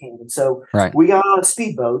possibly can. And so we got on a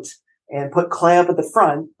speedboat and put Clay up at the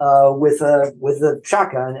front with a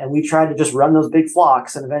shotgun, and we tried to just run those big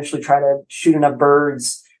flocks and eventually try to shoot enough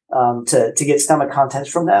birds to get stomach contents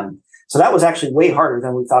from them. So that was actually way harder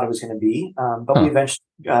than we thought it was going to be. But we eventually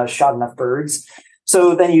shot enough birds.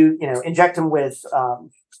 So then you inject them with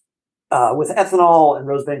ethanol and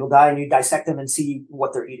rose Bengal dye, and you dissect them and see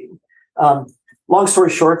what they're eating. Long story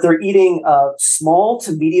short, they're eating small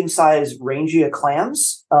to medium-sized Rangia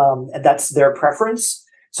clams, and that's their preference.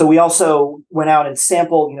 So we also went out and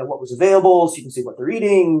sampled, what was available, so you can see what they're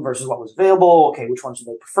eating versus what was available. Okay, which ones do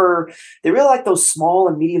they prefer? They really like those small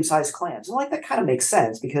and medium-sized clams. And that kind of makes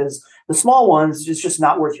sense because the small ones is just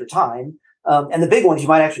not worth your time, and the big ones you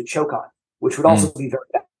might actually choke on, which would also be very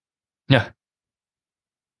bad. Yeah.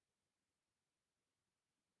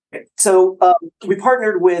 So we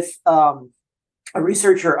partnered with a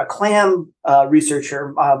clam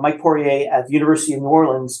researcher, Mike Poirier at the University of New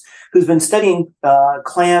Orleans, who's been studying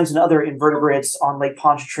clams and other invertebrates on Lake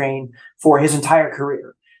Pontchartrain for his entire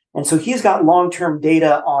career. And so he's got long-term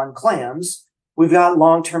data on clams. We've got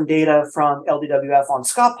long-term data from LDWF on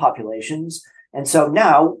scaup populations. And so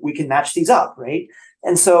now we can match these up, right?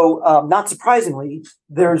 And so, not surprisingly,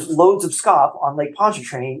 there's loads of scaup on Lake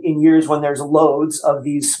Pontchartrain in years when there's loads of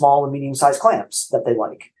these small and medium-sized clams that they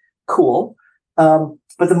like. Cool.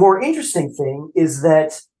 But the more interesting thing is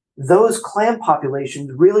that those clam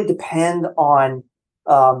populations really depend on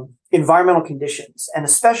environmental conditions, and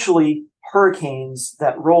especially hurricanes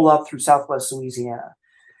that roll up through Southwest Louisiana.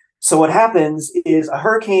 So what happens is a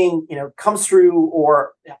hurricane, comes through,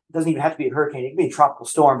 or it doesn't even have to be a hurricane. It can be a tropical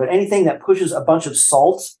storm, but anything that pushes a bunch of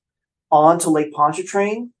salt onto Lake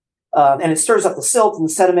Pontchartrain, and it stirs up the silt and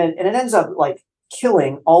the sediment, and it ends up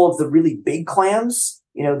killing all of the really big clams,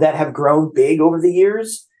 that have grown big over the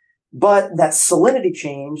years. But that salinity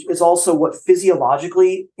change is also what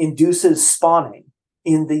physiologically induces spawning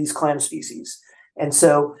in these clam species. And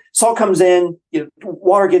so salt comes in,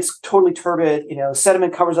 water gets totally turbid,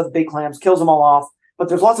 sediment covers up the big clams, kills them all off. But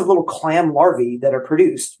there's lots of little clam larvae that are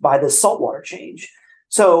produced by the saltwater change.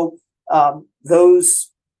 So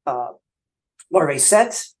those larvae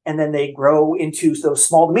set, and then they grow into those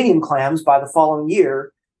small to medium clams by the following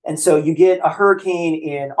year. And so you get a hurricane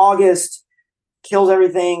in August, kills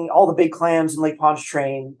everything, all the big clams in Lake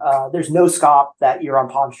Pontchartrain. There's no scaup that year on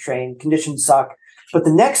Pontchartrain. Conditions suck. But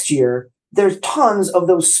the next year, there's tons of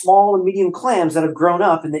those small and medium clams that have grown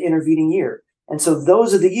up in the intervening year. And so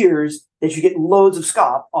those are the years that you get loads of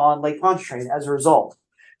scaup on Lake Pontchartrain as a result.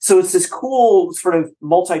 So it's this cool sort of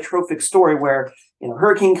multi-trophic story where,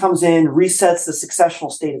 hurricane comes in, resets the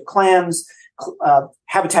successional state of clams,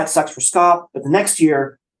 habitat sucks for scaup, but the next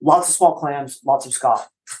year, lots of small clams, lots of scaup.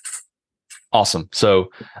 Awesome. So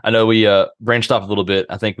I know we branched off a little bit.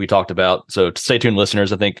 I think we talked about, so stay tuned,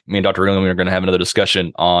 listeners. I think me and Dr. Ringelman are going to have another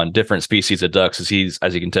discussion on different species of ducks, as he's,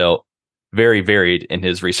 as you can tell, very varied in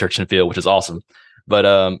his research and field, which is awesome.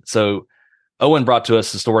 But so Owen brought to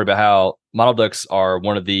us the story about how mottled ducks are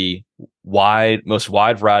one of the most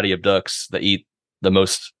wide variety of ducks that eat the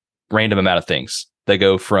most random amount of things. They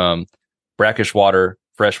go from brackish water,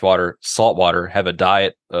 freshwater, saltwater, have a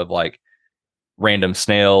diet of random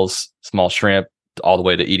snails, small shrimp, all the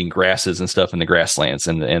way to eating grasses and stuff in the grasslands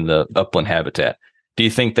and the upland habitat. Do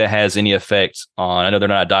you think that has any effect on, I know they're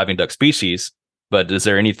not a diving duck species, but is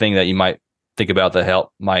there anything that you might think about that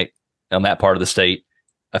might, on that part of the state,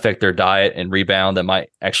 affect their diet and rebound that might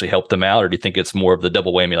actually help them out? Or do you think it's more of the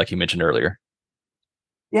double whammy like you mentioned earlier?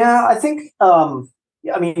 Yeah, I think,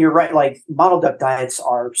 you're right. Mottled duck diets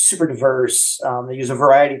are super diverse. They use a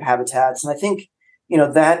variety of habitats. And I think,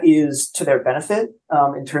 that is to their benefit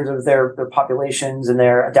in terms of their populations and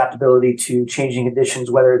their adaptability to changing conditions,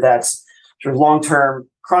 whether that's sort of long-term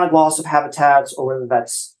chronic loss of habitats or whether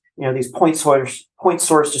that's, these point source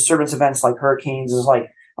disturbance events like hurricanes. Is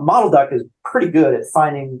a mottled duck is pretty good at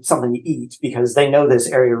finding something to eat because they know this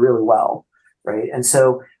area really well, right? And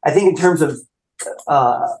so I think in terms of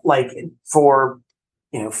for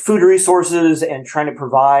food resources and trying to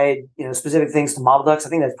provide, specific things to mottled ducks, I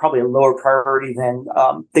think that's probably a lower priority than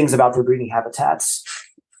things about their breeding habitats.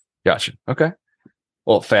 Gotcha. Okay.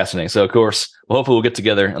 Well, fascinating. So, of course, hopefully we'll get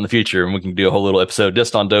together in the future and we can do a whole little episode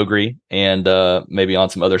just on Dogri and maybe on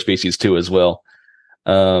some other species too as well.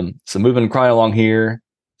 So moving right along here,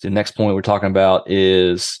 the next point we're talking about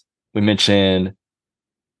is we mentioned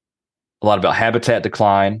a lot about habitat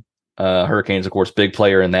decline. Hurricanes, of course, big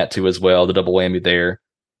player in that too as well, the double whammy there.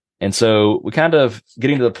 And so we kind of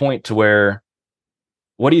getting to the point to where,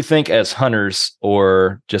 what do you think as hunters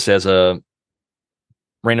or just as a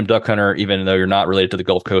random duck hunter, even though you're not related to the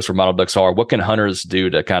Gulf Coast where mottled ducks are, what can hunters do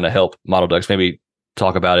to kind of help mottled ducks? Maybe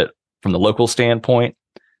talk about it from the local standpoint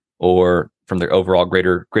or from their overall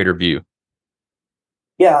greater view.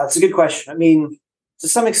 Yeah, it's a good question. I mean, to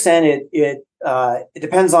some extent, it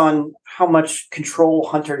depends on how much control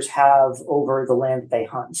hunters have over the land that they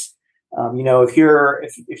hunt.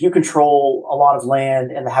 If you control a lot of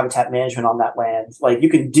land and the habitat management on that land, like you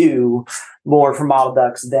can do more for mottled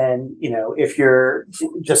ducks than, if you're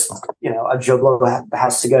just, a Joe Blow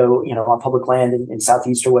has to go, on public land in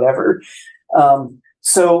Southeast or whatever.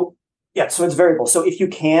 So it's variable. So if you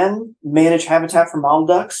can manage habitat for mottled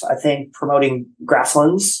ducks, I think promoting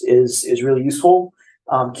grasslands is really useful.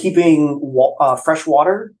 Keeping fresh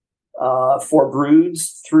water for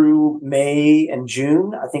broods through May and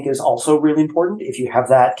June, I think is also really important if you have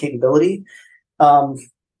that capability.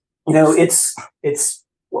 It's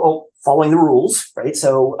following the rules, right?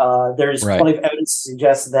 So there's plenty of evidence to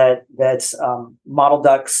suggest that mottled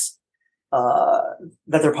ducks, that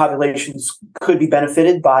their populations could be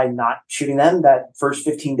benefited by not shooting them that first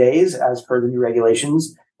 15 days as per the new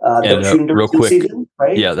regulations. Don't shoot them during the season,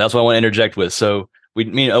 right? Yeah, that's what I want to interject with. So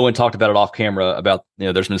me and Owen talked about it off camera about,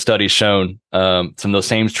 there's been studies shown some of those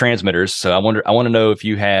same transmitters. So I want to know if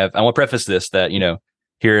you have, I want to preface this that,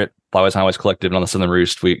 here at Flywise Highways Collective and on the Southern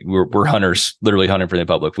Roost, we're hunters, literally hunting for the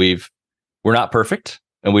public. We're not perfect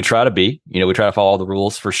and we try to be, we try to follow all the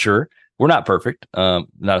rules for sure. We're not perfect. Not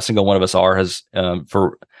a single one of us has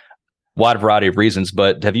for wide variety of reasons,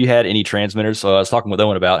 but have you had any transmitters? So I was talking with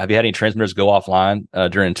Owen about, have you had any transmitters go offline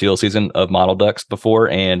during teal season of mottled ducks before?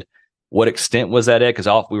 And what extent was that at?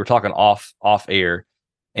 Because we were talking off air,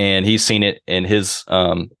 and he's seen it in his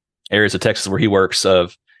areas of Texas where he works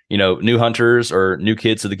of, new hunters or new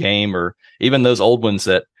kids to the game, or even those old ones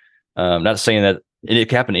that, not saying that it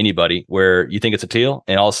can happen to anybody, where you think it's a teal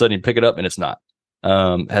and all of a sudden you pick it up and it's not.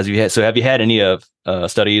 Have you had any of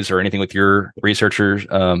studies or anything with your researchers,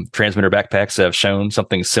 transmitter backpacks that have shown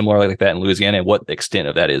something similar like that in Louisiana, and what extent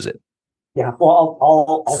of that is it? Yeah, well,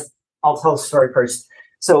 I'll tell the story first.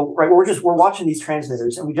 So, right, we're watching these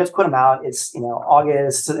transmitters, and we just put them out. It's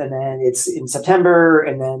August, and then it's in September,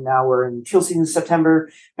 and then now we're in teal season in September,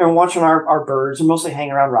 and we're watching our birds. We're mostly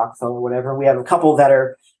hanging around Rockville or whatever. We have a couple that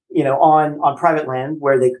are on private land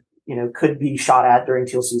where they could be shot at during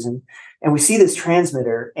teal season, and we see this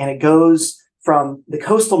transmitter, and it goes from the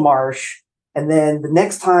coastal marsh, and then the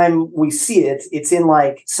next time we see it, it's in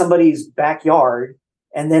like somebody's backyard,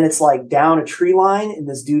 and then it's like down a tree line in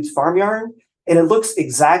this dude's farmyard. And it looks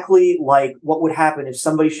exactly like what would happen if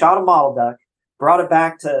somebody shot a mottled duck, brought it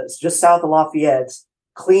back to just south of Lafayette,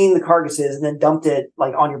 cleaned the carcasses, and then dumped it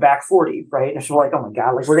like on your back 40, right? And so we're like, oh my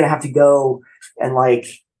God, like we're going to have to go and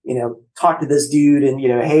talk to this dude and,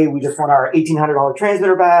 hey, we just want our $1,800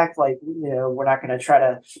 transmitter back. Like, we're not going to try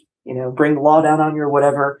to, bring the law down on you or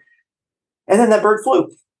whatever. And then that bird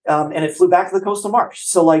flew. And it flew back to the coastal marsh.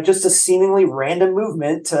 So like just a seemingly random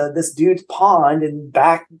movement to this dude's pond and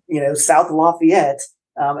back, south of Lafayette,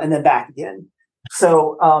 and then back again.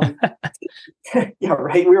 So, yeah,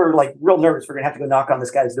 right. We were like real nervous. We're going to have to go knock on this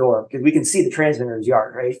guy's door because we can see the transmitter in his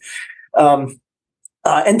yard. Right.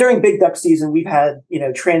 And during big duck season, we've had,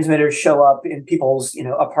 transmitters show up in people's,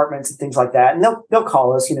 apartments and things like that. And they'll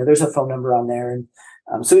call us, there's a phone number on there.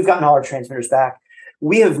 And so we've gotten all our transmitters back.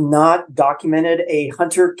 We have not documented a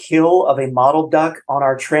hunter kill of a mottled duck on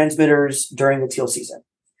our transmitters during the teal season.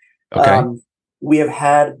 Okay. We have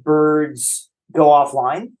had birds go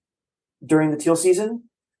offline during the teal season.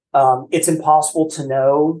 It's impossible to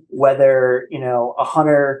know whether, a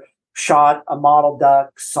hunter shot a mottled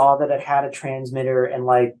duck, saw that it had a transmitter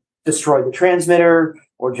and destroyed the transmitter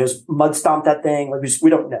or just mud stomped that thing. We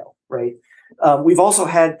don't know. Right. We've also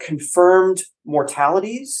had confirmed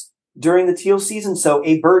mortalities during the teal season. So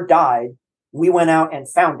a bird died. We went out and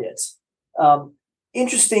found it.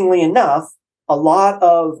 Interestingly enough, a lot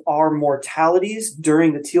of our mortalities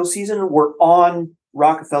during the teal season were on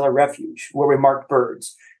Rockefeller Refuge, where we marked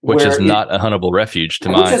birds. Which is not a huntable refuge to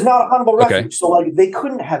my. Which is not a huntable Okay. refuge. So like they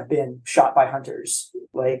couldn't have been shot by hunters.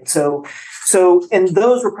 Like so, and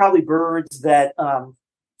those were probably birds that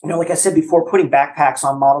like I said before, putting backpacks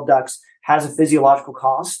on mottled ducks has a physiological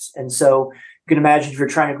cost, and so you can imagine if you're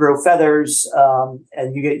trying to grow feathers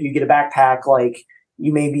and you get a backpack, like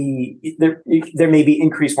you may be there may be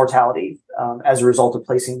increased mortality as a result of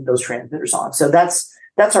placing those transmitters on. So that's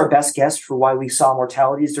our best guess for why we saw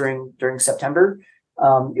mortalities during September.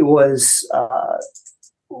 It was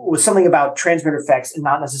something about transmitter effects and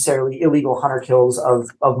not necessarily illegal hunter kills of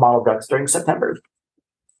mottled ducks during September.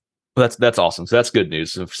 Well, that's awesome. So that's good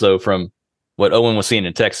news. So from what Owen was seeing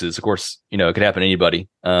in Texas, of course, it could happen to anybody.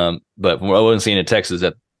 But from what Owen was seeing in Texas,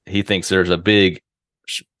 that he thinks there's a big,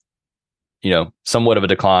 somewhat of a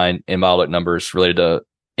decline in mottled duck numbers related to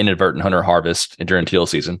inadvertent hunter harvest during teal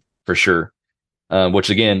season for sure. Which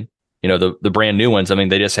again, the brand new ones, I mean,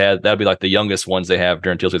 they just had, that'd be like the youngest ones they have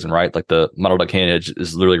during teal season, right? Like the mottled duck hen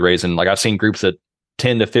is literally raising, like I've seen groups at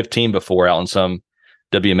 10 to 15 before out in some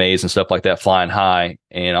WMAs and stuff like that flying high.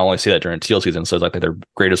 And I only see that during teal season. So it's like their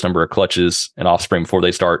greatest number of clutches and offspring before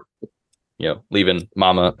they start, leaving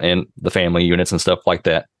mama and the family units and stuff like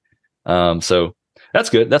that. So that's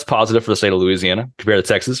good. That's positive for the state of Louisiana compared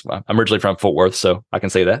to Texas. I'm originally from Fort Worth, so I can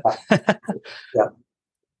say that. Yeah.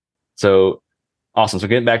 So awesome. So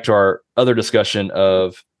getting back to our other discussion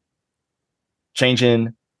of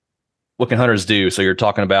changing what can hunters do. So you're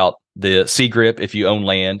talking about the sea grip if you own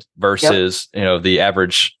land versus the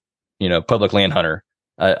average public land hunter.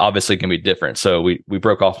 Obviously can be different. So we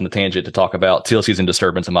broke off from the tangent to talk about teal season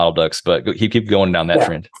disturbance and mottled ducks, but keep going down that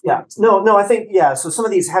trend. Yeah. No, I think, so some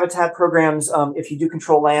of these habitat programs, if you do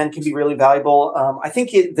control land, can be really valuable. I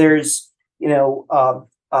think there's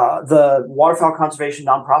the waterfowl conservation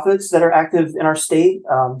nonprofits that are active in our state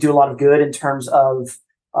do a lot of good in terms of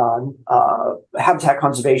habitat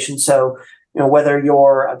conservation. So, whether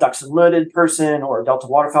you're a Ducks Unlimited person or a Delta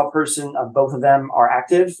Waterfowl person, both of them are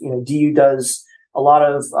active. DU does a lot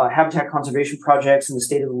of habitat conservation projects in the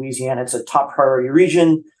state of Louisiana. It's a top priority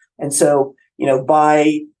region. And so,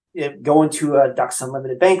 by going to a Ducks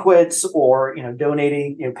Unlimited banquets or,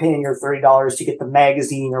 donating, paying your $30 to get the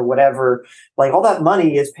magazine or whatever, like all that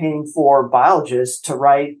money is paying for biologists to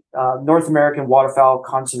write North American Waterfowl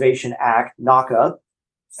Conservation Act, NACA,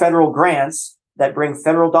 federal grants that bring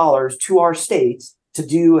federal dollars to our state to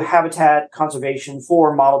do habitat conservation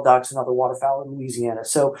for mottled ducks and other waterfowl in Louisiana.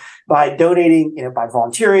 So by donating, by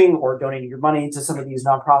volunteering or donating your money to some of these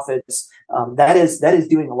nonprofits, that is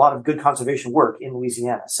doing a lot of good conservation work in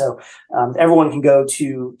Louisiana. So everyone can go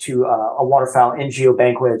to a waterfowl NGO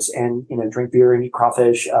banquets and drink beer and eat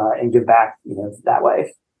crawfish and give back that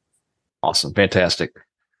way. Awesome, fantastic.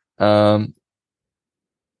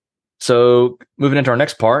 So moving into our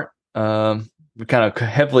next part, we kind of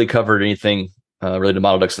heavily covered anything related to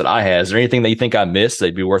mottled ducks that I had. Is there anything that you think I missed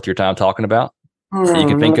that'd be worth your time talking about? Or you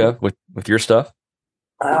can think of with your stuff?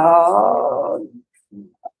 I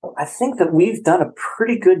think that we've done a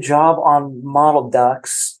pretty good job on mottled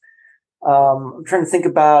ducks. I'm trying to think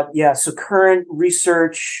about, so current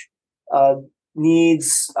research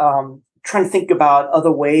needs, trying to think about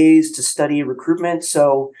other ways to study recruitment.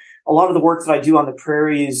 So a lot of the work that I do on the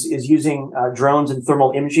prairies is using drones and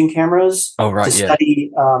thermal imaging cameras to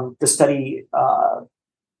study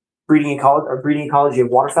breeding ecology of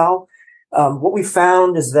waterfowl. What we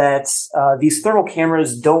found is that these thermal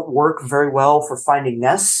cameras don't work very well for finding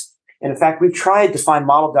nests. And in fact, we've tried to find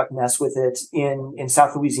mottled duck nests with it in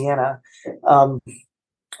South Louisiana. And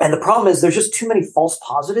the problem is there's just too many false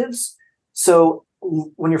positives. So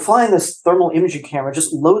when you're flying this thermal imaging camera,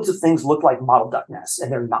 just loads of things look like mottled duck nests,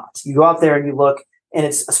 and they're not. You go out there and you look, and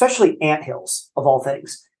it's especially anthills of all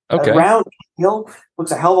things. Okay. A round hill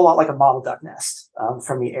looks a hell of a lot like a mottled duck nest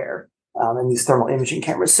from the air in these thermal imaging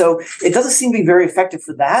cameras. So it doesn't seem to be very effective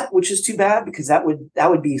for that, which is too bad because that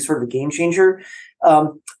would be sort of a game changer.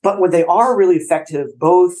 But when they are really effective,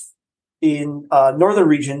 both in northern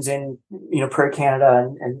regions in Prairie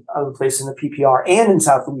Canada and other places in the PPR and in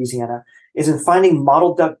South Louisiana, is in finding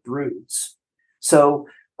mottled duck broods. So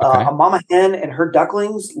a mama hen and her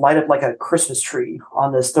ducklings light up like a Christmas tree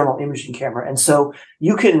on this thermal imaging camera. And so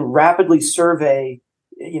you can rapidly survey,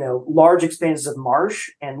 large expanses of marsh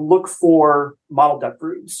and look for mottled duck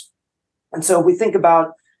broods. And so we think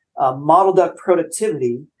about mottled duck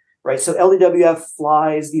productivity, right? So LDWF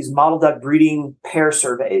flies these mottled duck breeding pair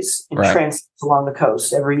surveys in transits along the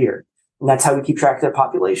coast every year. And that's how we keep track of their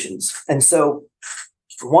populations. And so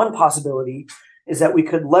one possibility is that we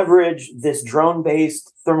could leverage this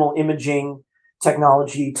drone-based thermal imaging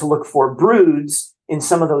technology to look for broods in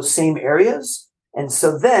some of those same areas And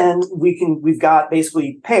so then we've got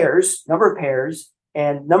basically pairs, number of pairs,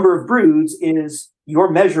 and number of broods is your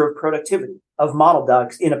measure of productivity of model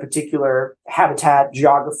ducks in a particular habitat,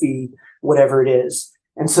 geography, whatever it is.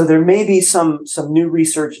 And so there may be some new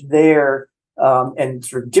research there, and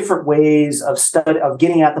sort of different ways of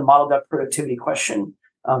getting at the model duck productivity question,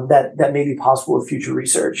 that may be possible with future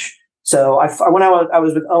research. So when I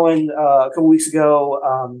was with Owen a couple weeks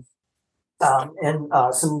ago,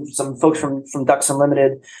 and some folks from Ducks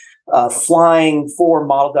Unlimited, flying for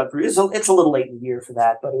model duck broods. It's a little late in the year for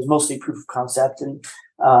that, but it was mostly proof of concept. And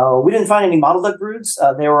we didn't find any model duck broods.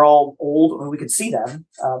 They were all old. I mean, we could see them,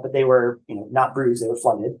 but they were not broods. They were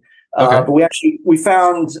flooded. Okay. But we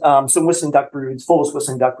found some whistling duck broods, full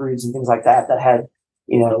whistling duck broods, and things like that had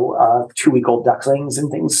 2-week-old ducklings and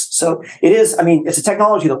things. So it is. I mean, it's a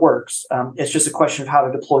technology that works. It's just a question of how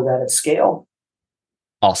to deploy that at scale.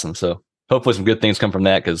 Awesome. So hopefully some good things come from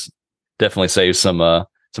that, because definitely saves some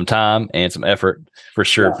time and some effort for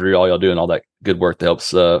sure for all y'all doing all that good work that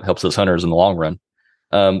helps those hunters in the long run.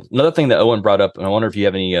 Another thing that Owen brought up, and I wonder if you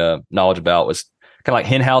have any knowledge about, was kind of like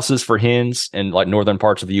hen houses for hens in like northern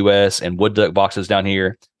parts of the U.S. and wood duck boxes down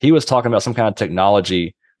here. He was talking about some kind of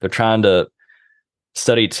technology they're trying to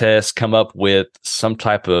study, test, come up with some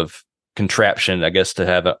type of contraption, I guess, to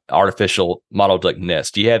have an artificial model duck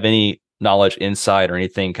nest. Do you have any knowledge, insight, or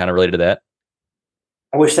anything kind of related to that?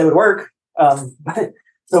 I wish they would work.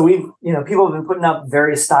 So people have been putting up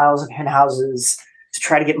various styles of hen houses to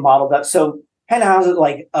try to get modeled up. So hen houses,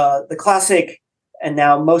 like the classic and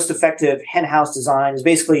now most effective hen house design, is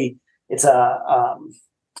basically it's a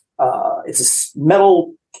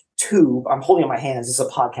metal tube. I'm holding it in my hands. It's a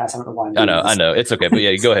podcast. I don't know why. I know. It's okay, but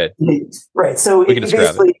yeah, go ahead. Right. So we can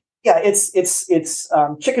describe it. Yeah, it's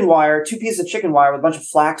chicken wire, 2 pieces of chicken wire with a bunch of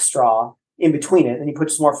flax straw in between it, and you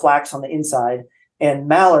put some more flax on the inside. And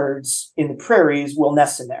mallards in the prairies will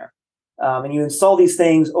nest in there. And you install these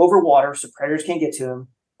things over water so predators can't get to them.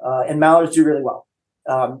 And mallards do really well.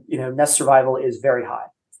 Nest survival is very high.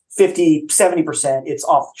 50, 70%, it's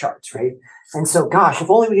off the charts, right? And so, gosh,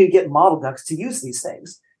 if only we could get model ducks to use these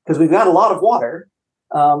things, because we've got a lot of water,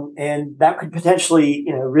 and that could potentially,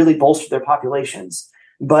 really bolster their populations.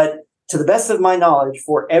 But to the best of my knowledge,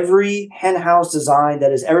 for every hen house design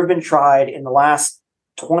that has ever been tried in the last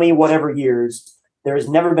 20 whatever years, there has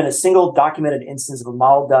never been a single documented instance of a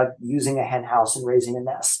model duck using a hen house and raising a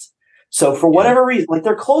nest. So for whatever reason, like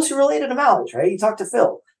they're closely related to mallards, right? You talk to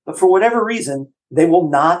Phil, but for whatever reason, they will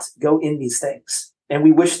not go in these things. And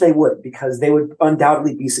we wish they would, because they would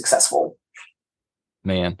undoubtedly be successful.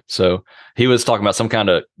 Man. So he was talking about some kind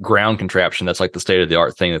of ground contraption that's like the state of the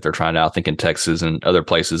art thing that they're trying out, I think in Texas and other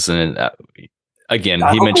places. And again,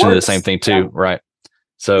 he mentioned the same thing too, right?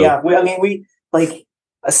 So we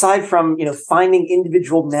aside from finding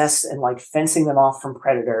individual nests and like fencing them off from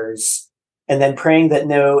predators, and then praying that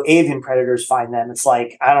no avian predators find them, it's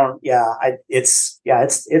like it's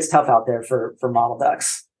tough out there for model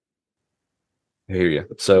ducks. I hear you.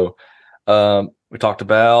 So we talked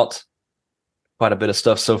about quite a bit of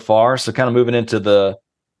stuff so far. So kind of moving into the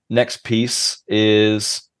next piece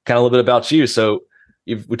is kind of a little bit about you. So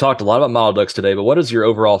we talked a lot about model ducks today, but what is your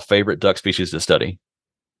overall favorite duck species to study?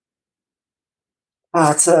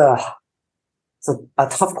 It's a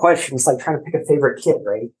tough question. It's like trying to pick a favorite kid,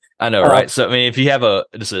 right? I know, right? So, I mean, if you have we'll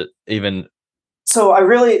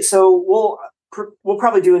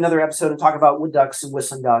probably do another episode and talk about wood ducks and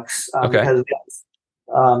whistling ducks, because we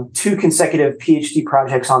have 2 consecutive PhD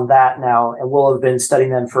projects on that now, and we'll have been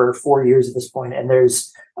studying them for 4 years at this point, and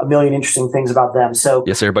there's a million interesting things about them. So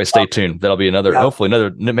yes, everybody stay tuned. That'll be hopefully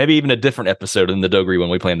maybe even a different episode than the Dogri one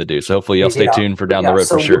we plan to do. So hopefully y'all stay tuned for down the road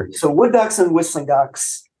for sure. So wood ducks and whistling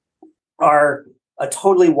ducks are a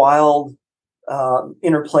totally wild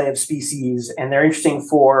interplay of species, and they're interesting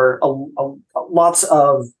for lots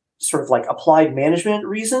of sort of like applied management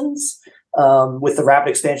reasons, with the rapid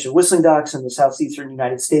expansion of whistling ducks in the southeastern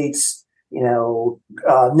United States,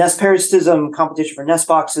 nest parasitism, competition for nest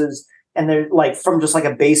boxes. And they're like, from just like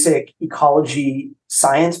a basic ecology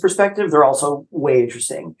science perspective, they're also way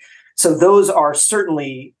interesting. So those are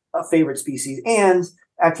certainly a favorite species. And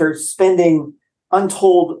after spending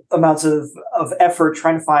untold amounts of effort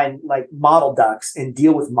trying to find like model ducks and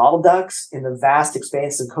deal with model ducks in the vast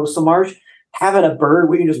expanse of coastal marsh, having a bird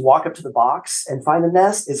where you can just walk up to the box and find the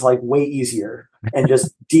nest is like way easier and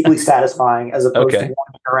just deeply satisfying, as opposed to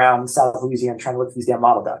walking around South Louisiana trying to look for these damn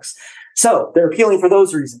model ducks. So they're appealing for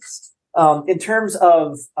those reasons. In terms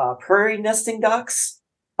of prairie nesting ducks,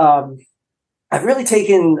 I've really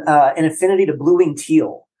taken an affinity to blue-winged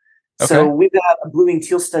teal. Okay. So we've got a blue-winged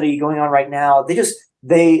teal study going on right now. They just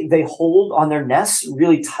they hold on their nests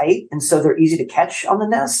really tight, and so they're easy to catch on the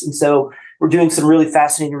nests. And so we're doing some really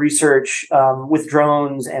fascinating research with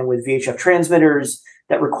drones and with VHF transmitters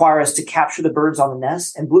that require us to capture the birds on the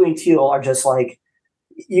nest. And blue-winged teal are just like,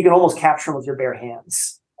 you can almost capture them with your bare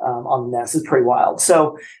hands on the nest. It's pretty wild.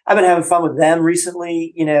 So I've been having fun with them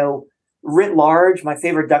recently. Writ large, my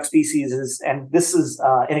favorite duck species is, and this is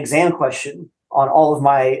an exam question on all of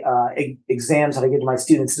my exams that I give to my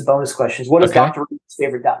students, the bonus questions. What is Dr. Reed's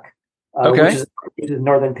favorite duck? Which is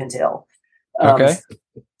northern pintail.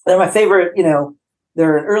 They're my favorite.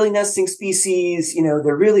 They're an early nesting species.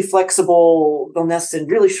 They're really flexible. They'll nest in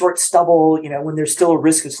really short stubble, when there's still a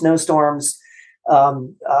risk of snowstorms.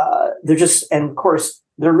 They're just, and of course,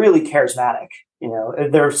 they're really charismatic.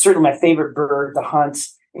 They're certainly my favorite bird to hunt.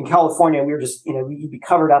 In California, we were just, you'd be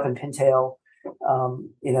covered up in pintail.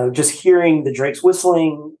 Just hearing the drakes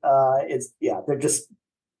whistling, they're just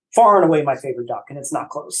far and away my favorite duck, and it's not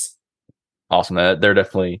close. Awesome. They're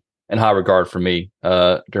definitely in high regard for me.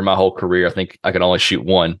 During my whole career, I think I could only shoot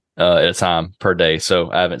one at a time per day. So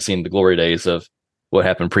I haven't seen the glory days of what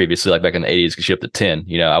happened previously, like back in the 80s, could shoot up to 10.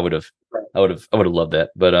 I would have loved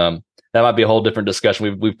that. But that might be a whole different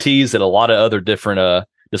discussion. We've teased at a lot of other different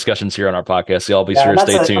discussions here on our podcast. So y'all be sure to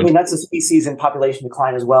stay tuned. That's a species in population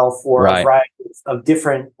decline as well for a variety of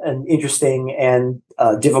different and interesting and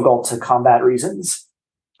difficult to combat reasons.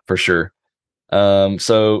 For sure.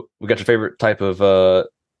 So we got your favorite type of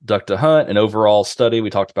duck to hunt and overall study. We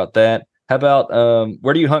talked about that. How about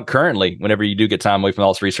where do you hunt currently whenever you do get time away from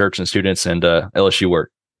all this research and students and LSU work?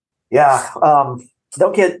 Yeah.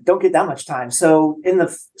 Don't get that much time. So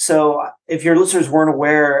if your listeners weren't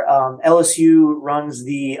aware, LSU runs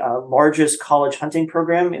the largest college hunting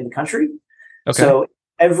program in the country. Okay. So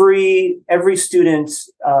every student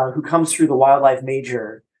who comes through the wildlife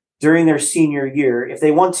major during their senior year, if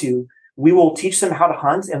they want to, we will teach them how to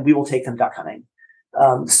hunt and we will take them duck hunting.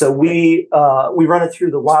 So we run it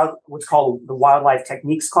through what's called the wildlife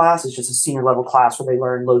techniques class. It's just a senior level class where they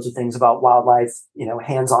learn loads of things about wildlife,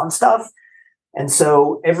 hands-on stuff. And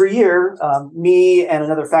so every year, me and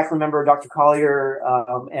another faculty member, Dr. Collier,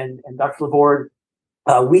 and Dr. Laborde,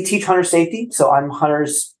 we teach hunter safety. So I'm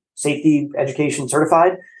hunter's safety education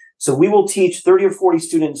certified. So we will teach 30 or 40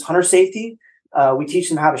 students hunter safety. We teach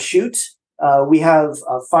them how to shoot. We have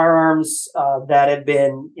firearms that have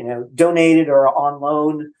been, donated or on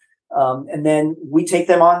loan. And then we take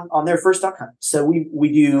them on their first duck hunt. So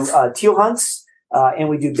we do teal hunts and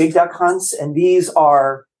we do big duck hunts. And these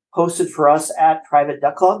are hosted for us at private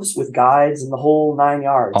duck clubs with guides and the whole 9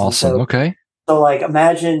 yards. Awesome. Okay. So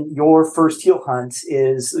imagine your first teal hunt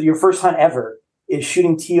is your first hunt ever is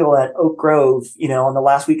shooting teal at Oak Grove, on the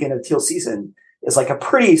last weekend of teal season. Is like a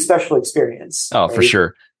pretty special experience. Oh, right? For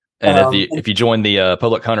sure. And if you join the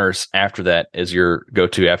public hunters after that as your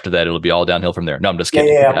go-to after that, it'll be all downhill from there. No, I'm just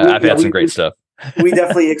kidding. I've had some great stuff. We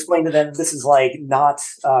definitely explained to them this is not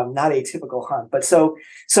a typical hunt. But so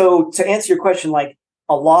to answer your question,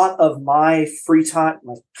 a lot of my free time,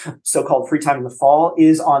 my so-called free time in the fall,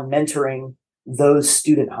 is on mentoring those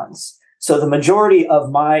student hunts. So the majority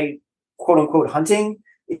of my quote unquote hunting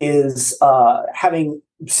is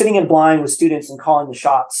sitting in blind with students and calling the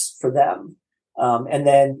shots for them. And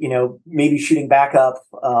then, maybe shooting back up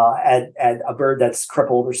at a bird that's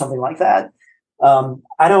crippled or something like that.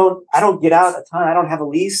 I don't get out a ton. I don't have a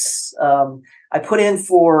lease. I put in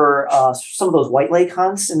for some of those White Lake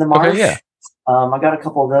hunts in the marsh. Okay, yeah. I got a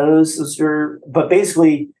couple of those. But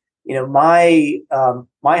basically, my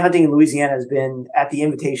hunting in Louisiana has been at the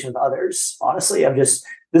invitation of others. Honestly, this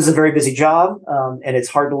is a very busy job, and it's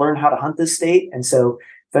hard to learn how to hunt this state. And so,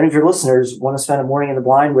 if any of your listeners want to spend a morning in the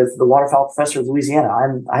blind with the waterfowl professor of Louisiana,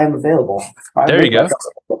 I am available. There you go.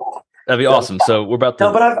 That'd be awesome. So we're about to.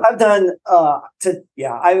 No, but I've done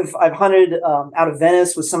I've hunted out of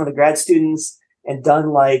Venice with some of the grad students and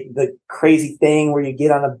done the crazy thing where you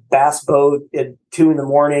get on a bass boat at 2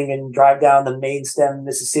 a.m. and drive down the main stem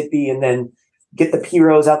Mississippi and then get the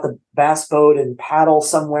pirogues out the bass boat and paddle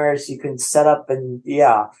somewhere so you can set up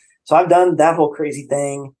So I've done that whole crazy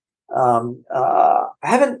thing. I've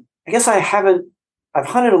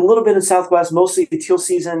hunted a little bit in Southwest, mostly the teal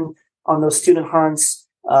season on those student hunts.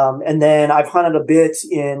 And then I've hunted a bit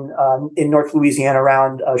in North Louisiana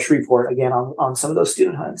around Shreveport again on some of those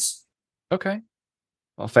student hunts. Okay.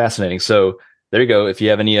 Well, fascinating. So there you go. If you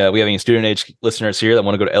have we have any student age listeners here that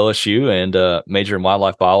want to go to LSU and major in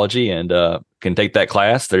wildlife biology and can take that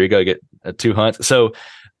class, there you go. Get 2 hunts. So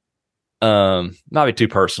not be too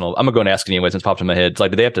personal. I'm gonna go and ask anyway since it popped in my head. It's do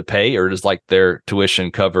they have to pay or does their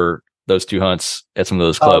tuition cover those 2 hunts at some of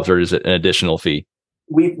those clubs or is it an additional fee?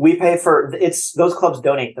 We pay for those clubs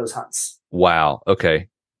donate those hunts. Wow. Okay.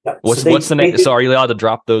 Yeah. What's the name? So are you allowed to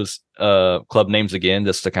drop those club names again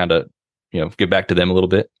just to kind of, get back to them a little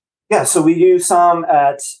bit? Yeah, so we do some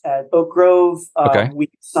at Oak Grove. Okay. We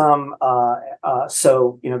do some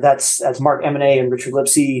that's Mark Emine and Richard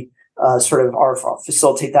Lipsy sort of are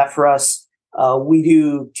facilitate that for us. We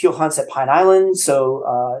do teal hunts at Pine Island, so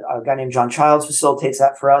a guy named John Childs facilitates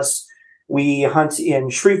that for us. We hunt in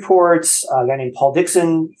Shreveport. A guy named Paul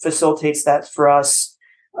Dixon facilitates that for us.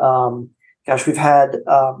 We've had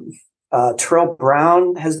Terrell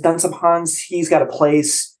Brown has done some hunts. He's got a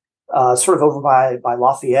place sort of over by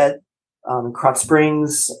Lafayette, Krotz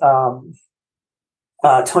Springs.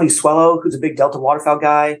 Tony Swello, who's a big Delta waterfowl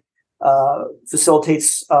guy,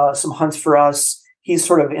 facilitates some hunts for us. He's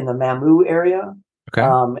sort of in the Mamou area. Okay.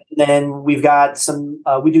 And then we've got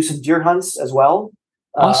we do some deer hunts as well.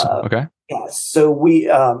 Awesome. Okay. Yeah. So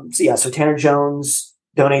Tanner Jones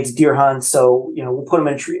donates deer hunts. So, we'll put them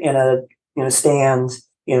in a stand,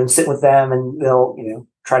 sit with them, and they'll,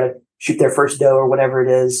 try to shoot their first doe or whatever it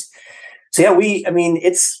is. So yeah,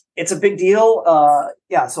 it's a big deal.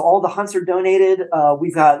 So all the hunts are donated.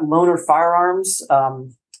 We've got loaner firearms.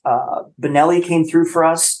 Benelli came through for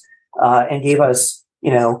us and gave us,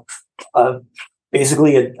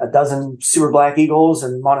 basically a dozen Super Black Eagles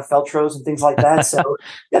and Montefeltros and things like that. So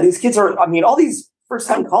yeah, these kids all these first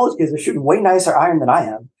time college kids are shooting way nicer iron than I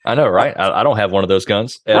am. I know, right? I don't have one of those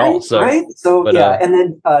guns at all. So, right. So and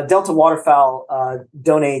then Delta Waterfowl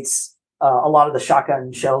donates a lot of the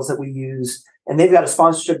shotgun shells that we use, and they've got a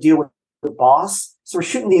sponsorship deal with Boss. So we're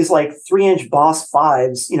shooting these like 3-inch Boss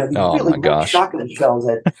 5s, these really big shotgun shells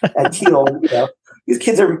at Teal. These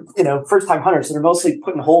kids are, first time hunters, so they're mostly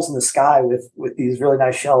putting holes in the sky with these really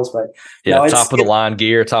nice shells. But top of the line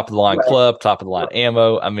gear, top of the line club, top of the line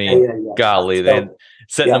ammo. I mean, golly, then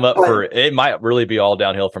setting them up for it might really be all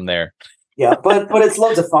downhill from there. Yeah, but it's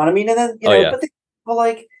loads of fun. I mean, and then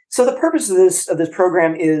so the purpose of this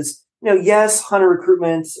program is, yes, hunter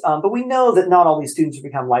recruitment, but we know that not all these students have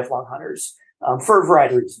become lifelong hunters for a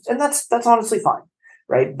variety of reasons, and that's honestly fine,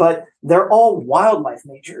 right? But they're all wildlife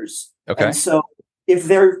majors, okay. And so if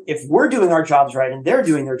we're doing our jobs right and they're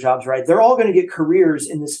doing their jobs right, they're all going to get careers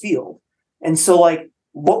in this field. And so,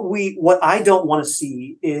 what I don't want to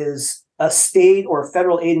see is a state or a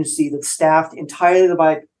federal agency that's staffed entirely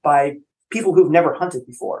by people who've never hunted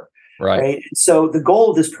before, right? And so the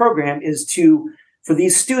goal of this program is for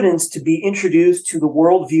these students to be introduced to the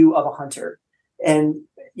worldview of a hunter. And,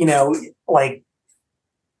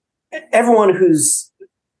 everyone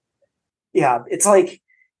it's like,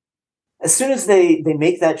 as soon as they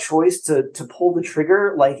make that choice to pull the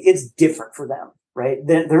trigger, it's different for them, right?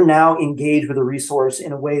 They're now engaged with a resource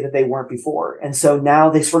in a way that they weren't before. And so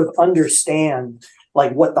now they sort of understand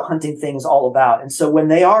what the hunting thing is all about. And so when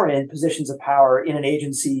they are in positions of power in an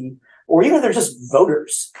agency, or even they're just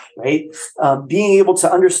voters, right? Being able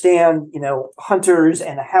to understand, hunters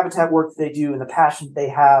and the habitat work that they do and the passion they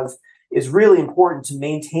have is really important to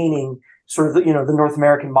maintaining sort of the North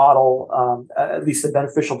American model, at least the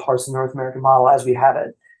beneficial parts of the North American model as we have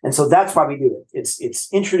it. And so that's why we do it.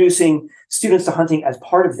 It's introducing students to hunting as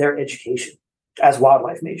part of their education as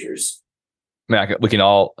wildlife majors. I mean, we can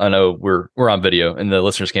all, I know we're on video and the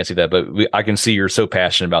listeners can't see that, but I can see you're so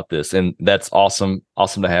passionate about this, and that's awesome.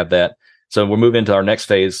 Awesome to have that. So we'll move into our next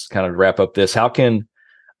phase, kind of wrap up this. How can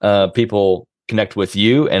people connect with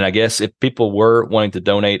you? And I guess if people were wanting to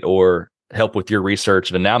donate or help with your research,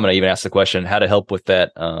 and now I'm going to even ask the question, how to help with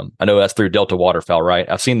that. I know that's through Delta Waterfowl, right?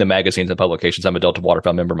 I've seen the magazines and publications. I'm a Delta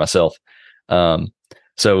Waterfowl member myself.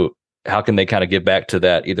 So how can they kind of give back to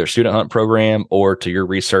that, either student hunt program or to your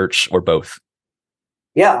research, or both?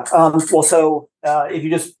 Yeah. So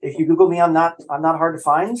if you Google me, I'm not hard to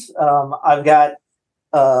find. I've got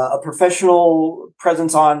a professional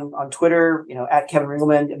presence on Twitter, at Kevin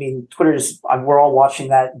Ringelman. I mean, Twitter we're all watching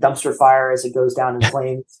that dumpster fire as it goes down in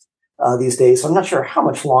flames these days. So I'm not sure how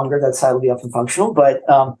much longer that site will be up and functional, but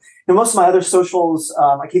most of my other socials,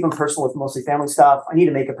 I keep them personal with mostly family stuff. I need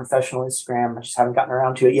to make a professional Instagram. I just haven't gotten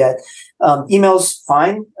around to it yet. Email's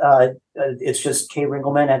fine. It's just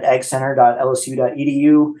kringelman at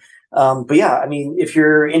agcenter.lsu.edu. But yeah, I mean, if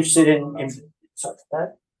you're interested in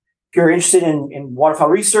waterfowl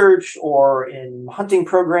research or in hunting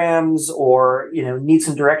programs, or need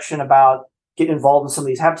some direction about getting involved in some of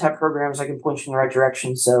these habitat programs, I can point you in the right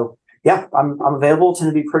direction. So yeah, I'm available. Tend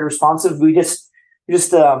to be pretty responsive. We just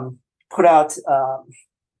put out a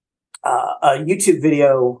YouTube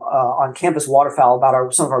video on campus waterfowl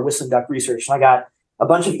about some of our whistling duck research, and I got a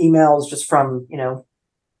bunch of emails just from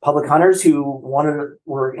public hunters who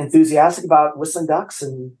were enthusiastic about whistling ducks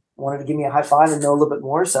and wanted to give me a high five and know a little bit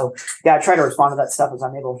more. So yeah, I try to respond to that stuff as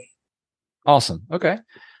I'm able. Awesome. Okay.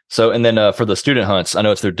 So, and then for the student hunts, I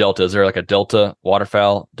know it's through Delta. Is there like a Delta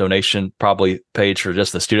waterfowl donation probably page for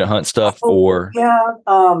just the student hunt stuff, Oh, or yeah.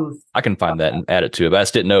 I can find that and add it to it. But I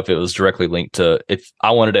just didn't know if it was directly linked to if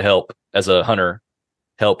I wanted to help as a hunter,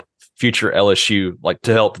 help future LSU, like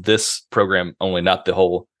to help this program only, not the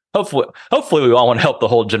whole. Hopefully, we all want to help the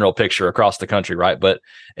whole general picture across the country, right? But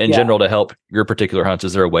in Yeah. general, to help your particular hunts,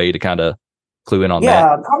 is there a way to kind of clue in on that?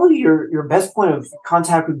 Yeah, probably your best point of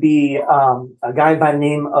contact would be a guy by the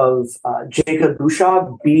name of Jacob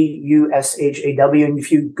Bushaw, Bushaw. And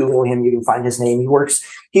if you Google him, you can find his name.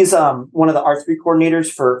 He's one of the R3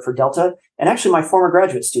 coordinators for Delta, and actually my former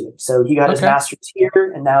graduate student. So he got his Okay. master's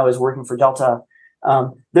here and now is working for Delta.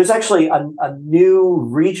 There's actually a new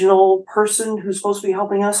regional person who's supposed to be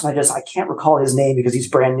helping us, and I can't recall his name because he's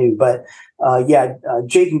brand new. But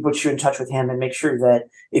Jake can put you in touch with him and make sure that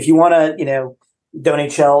if you want to,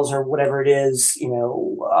 donate shells or whatever it is,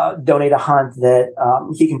 donate a hunt, that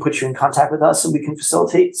he can put you in contact with us and we can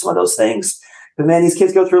facilitate some of those things. But man, these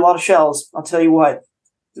kids go through a lot of shells. I'll tell you what,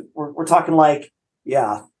 we're talking like,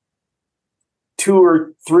 2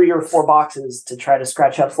 or 3 or 4 boxes to try to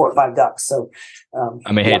scratch up 4 or 5 ducks. So,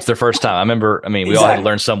 Hey, it's their first time. I remember. We all had to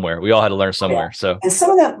learn somewhere. Yeah. So, And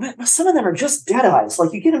some of them are just dead eyes.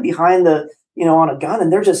 Like you get them behind on a gun,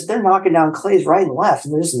 and they're knocking down clays right and left,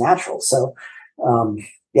 and they're just natural. So,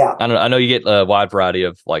 yeah. I know you get a wide variety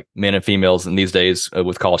of like men and females in these days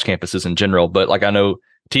with college campuses in general, but like I know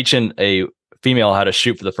teaching a female how to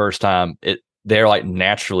shoot for the first time, they're like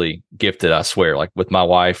naturally gifted. I swear, like with my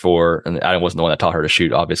wife, and I wasn't the one that taught her to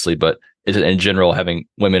shoot, obviously, but in general, having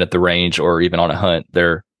women at the range or even on a hunt,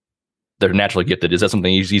 they're naturally gifted. Is that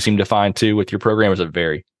something you seem to find too with your program? Or does it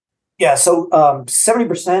vary? Yeah. So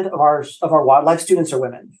 70% of our wildlife students are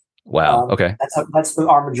women. Wow. Okay. That's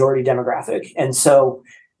our majority demographic, and so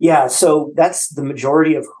so that's the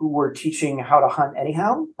majority of who we're teaching how to hunt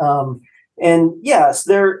anyhow. And yes,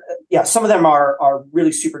 some of them are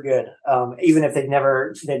really super good, even if they've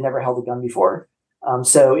never held a gun before.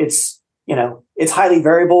 So it's it's highly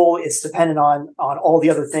variable. It's dependent on all the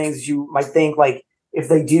other things you might think. Like if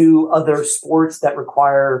they do other sports that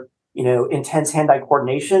require intense hand-eye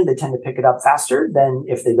coordination, they tend to pick it up faster than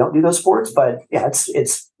if they don't do those sports. But yeah,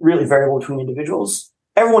 it's really variable between individuals.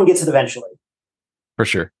 Everyone gets it eventually. For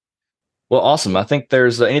sure. Well, awesome. I think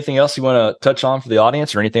there's anything else you want to touch on for the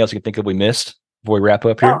audience, or anything else you can think of we missed before we wrap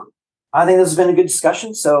up here? I think this has been a good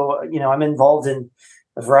discussion. So, I'm involved in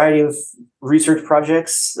a variety of research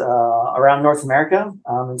projects around North America.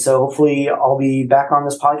 And so hopefully I'll be back on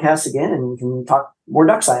this podcast again and we can talk more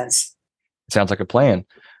duck science. Sounds like a plan.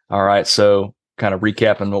 All right. So kind of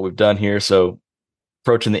recapping what we've done here. So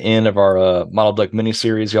approaching the end of our Model Duck mini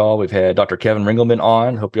series, y'all. We've had Dr. Kevin Ringelman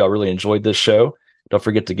on. Hope y'all really enjoyed this show. Don't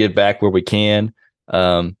forget to give back where we can.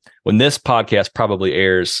 When this podcast probably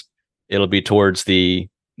airs, it'll be towards the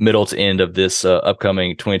middle to end of this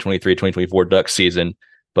upcoming 2023-2024 duck season.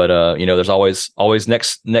 But there's always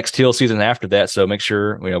next teal season after that. So make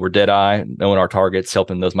sure we're dead eye, knowing our targets,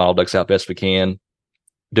 helping those model ducks out best we can,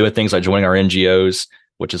 doing things like joining our NGOs,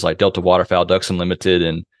 which is like Delta Waterfowl, Ducks Unlimited,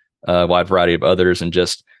 and a wide variety of others, and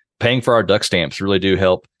just paying for our duck stamps really do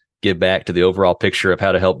help give back to the overall picture of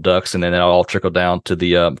how to help ducks, and then that'll all trickle down to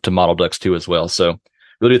the to model ducks too as well. So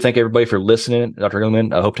really do thank everybody for listening, Dr.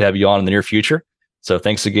 Ringelman. I hope to have you on in the near future. So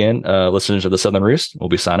thanks again, listeners of the Southern Roost. We'll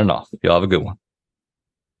be signing off. Y'all have a good one.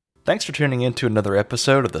 Thanks for tuning in to another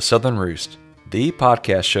episode of the Southern Roost, the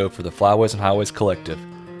podcast show for the Flyways and Highways Collective.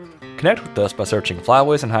 Connect with us by searching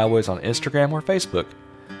Flyways and Highways on Instagram or Facebook.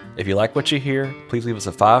 If you like what you hear, please leave us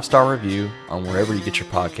a 5-star review on wherever you get your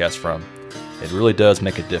podcast from. It really does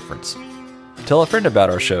make a difference. Tell a friend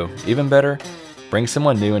about our show. Even better, bring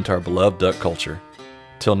someone new into our beloved duck culture.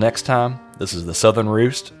 Till next time, this is the Southern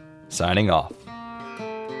Roost, signing off.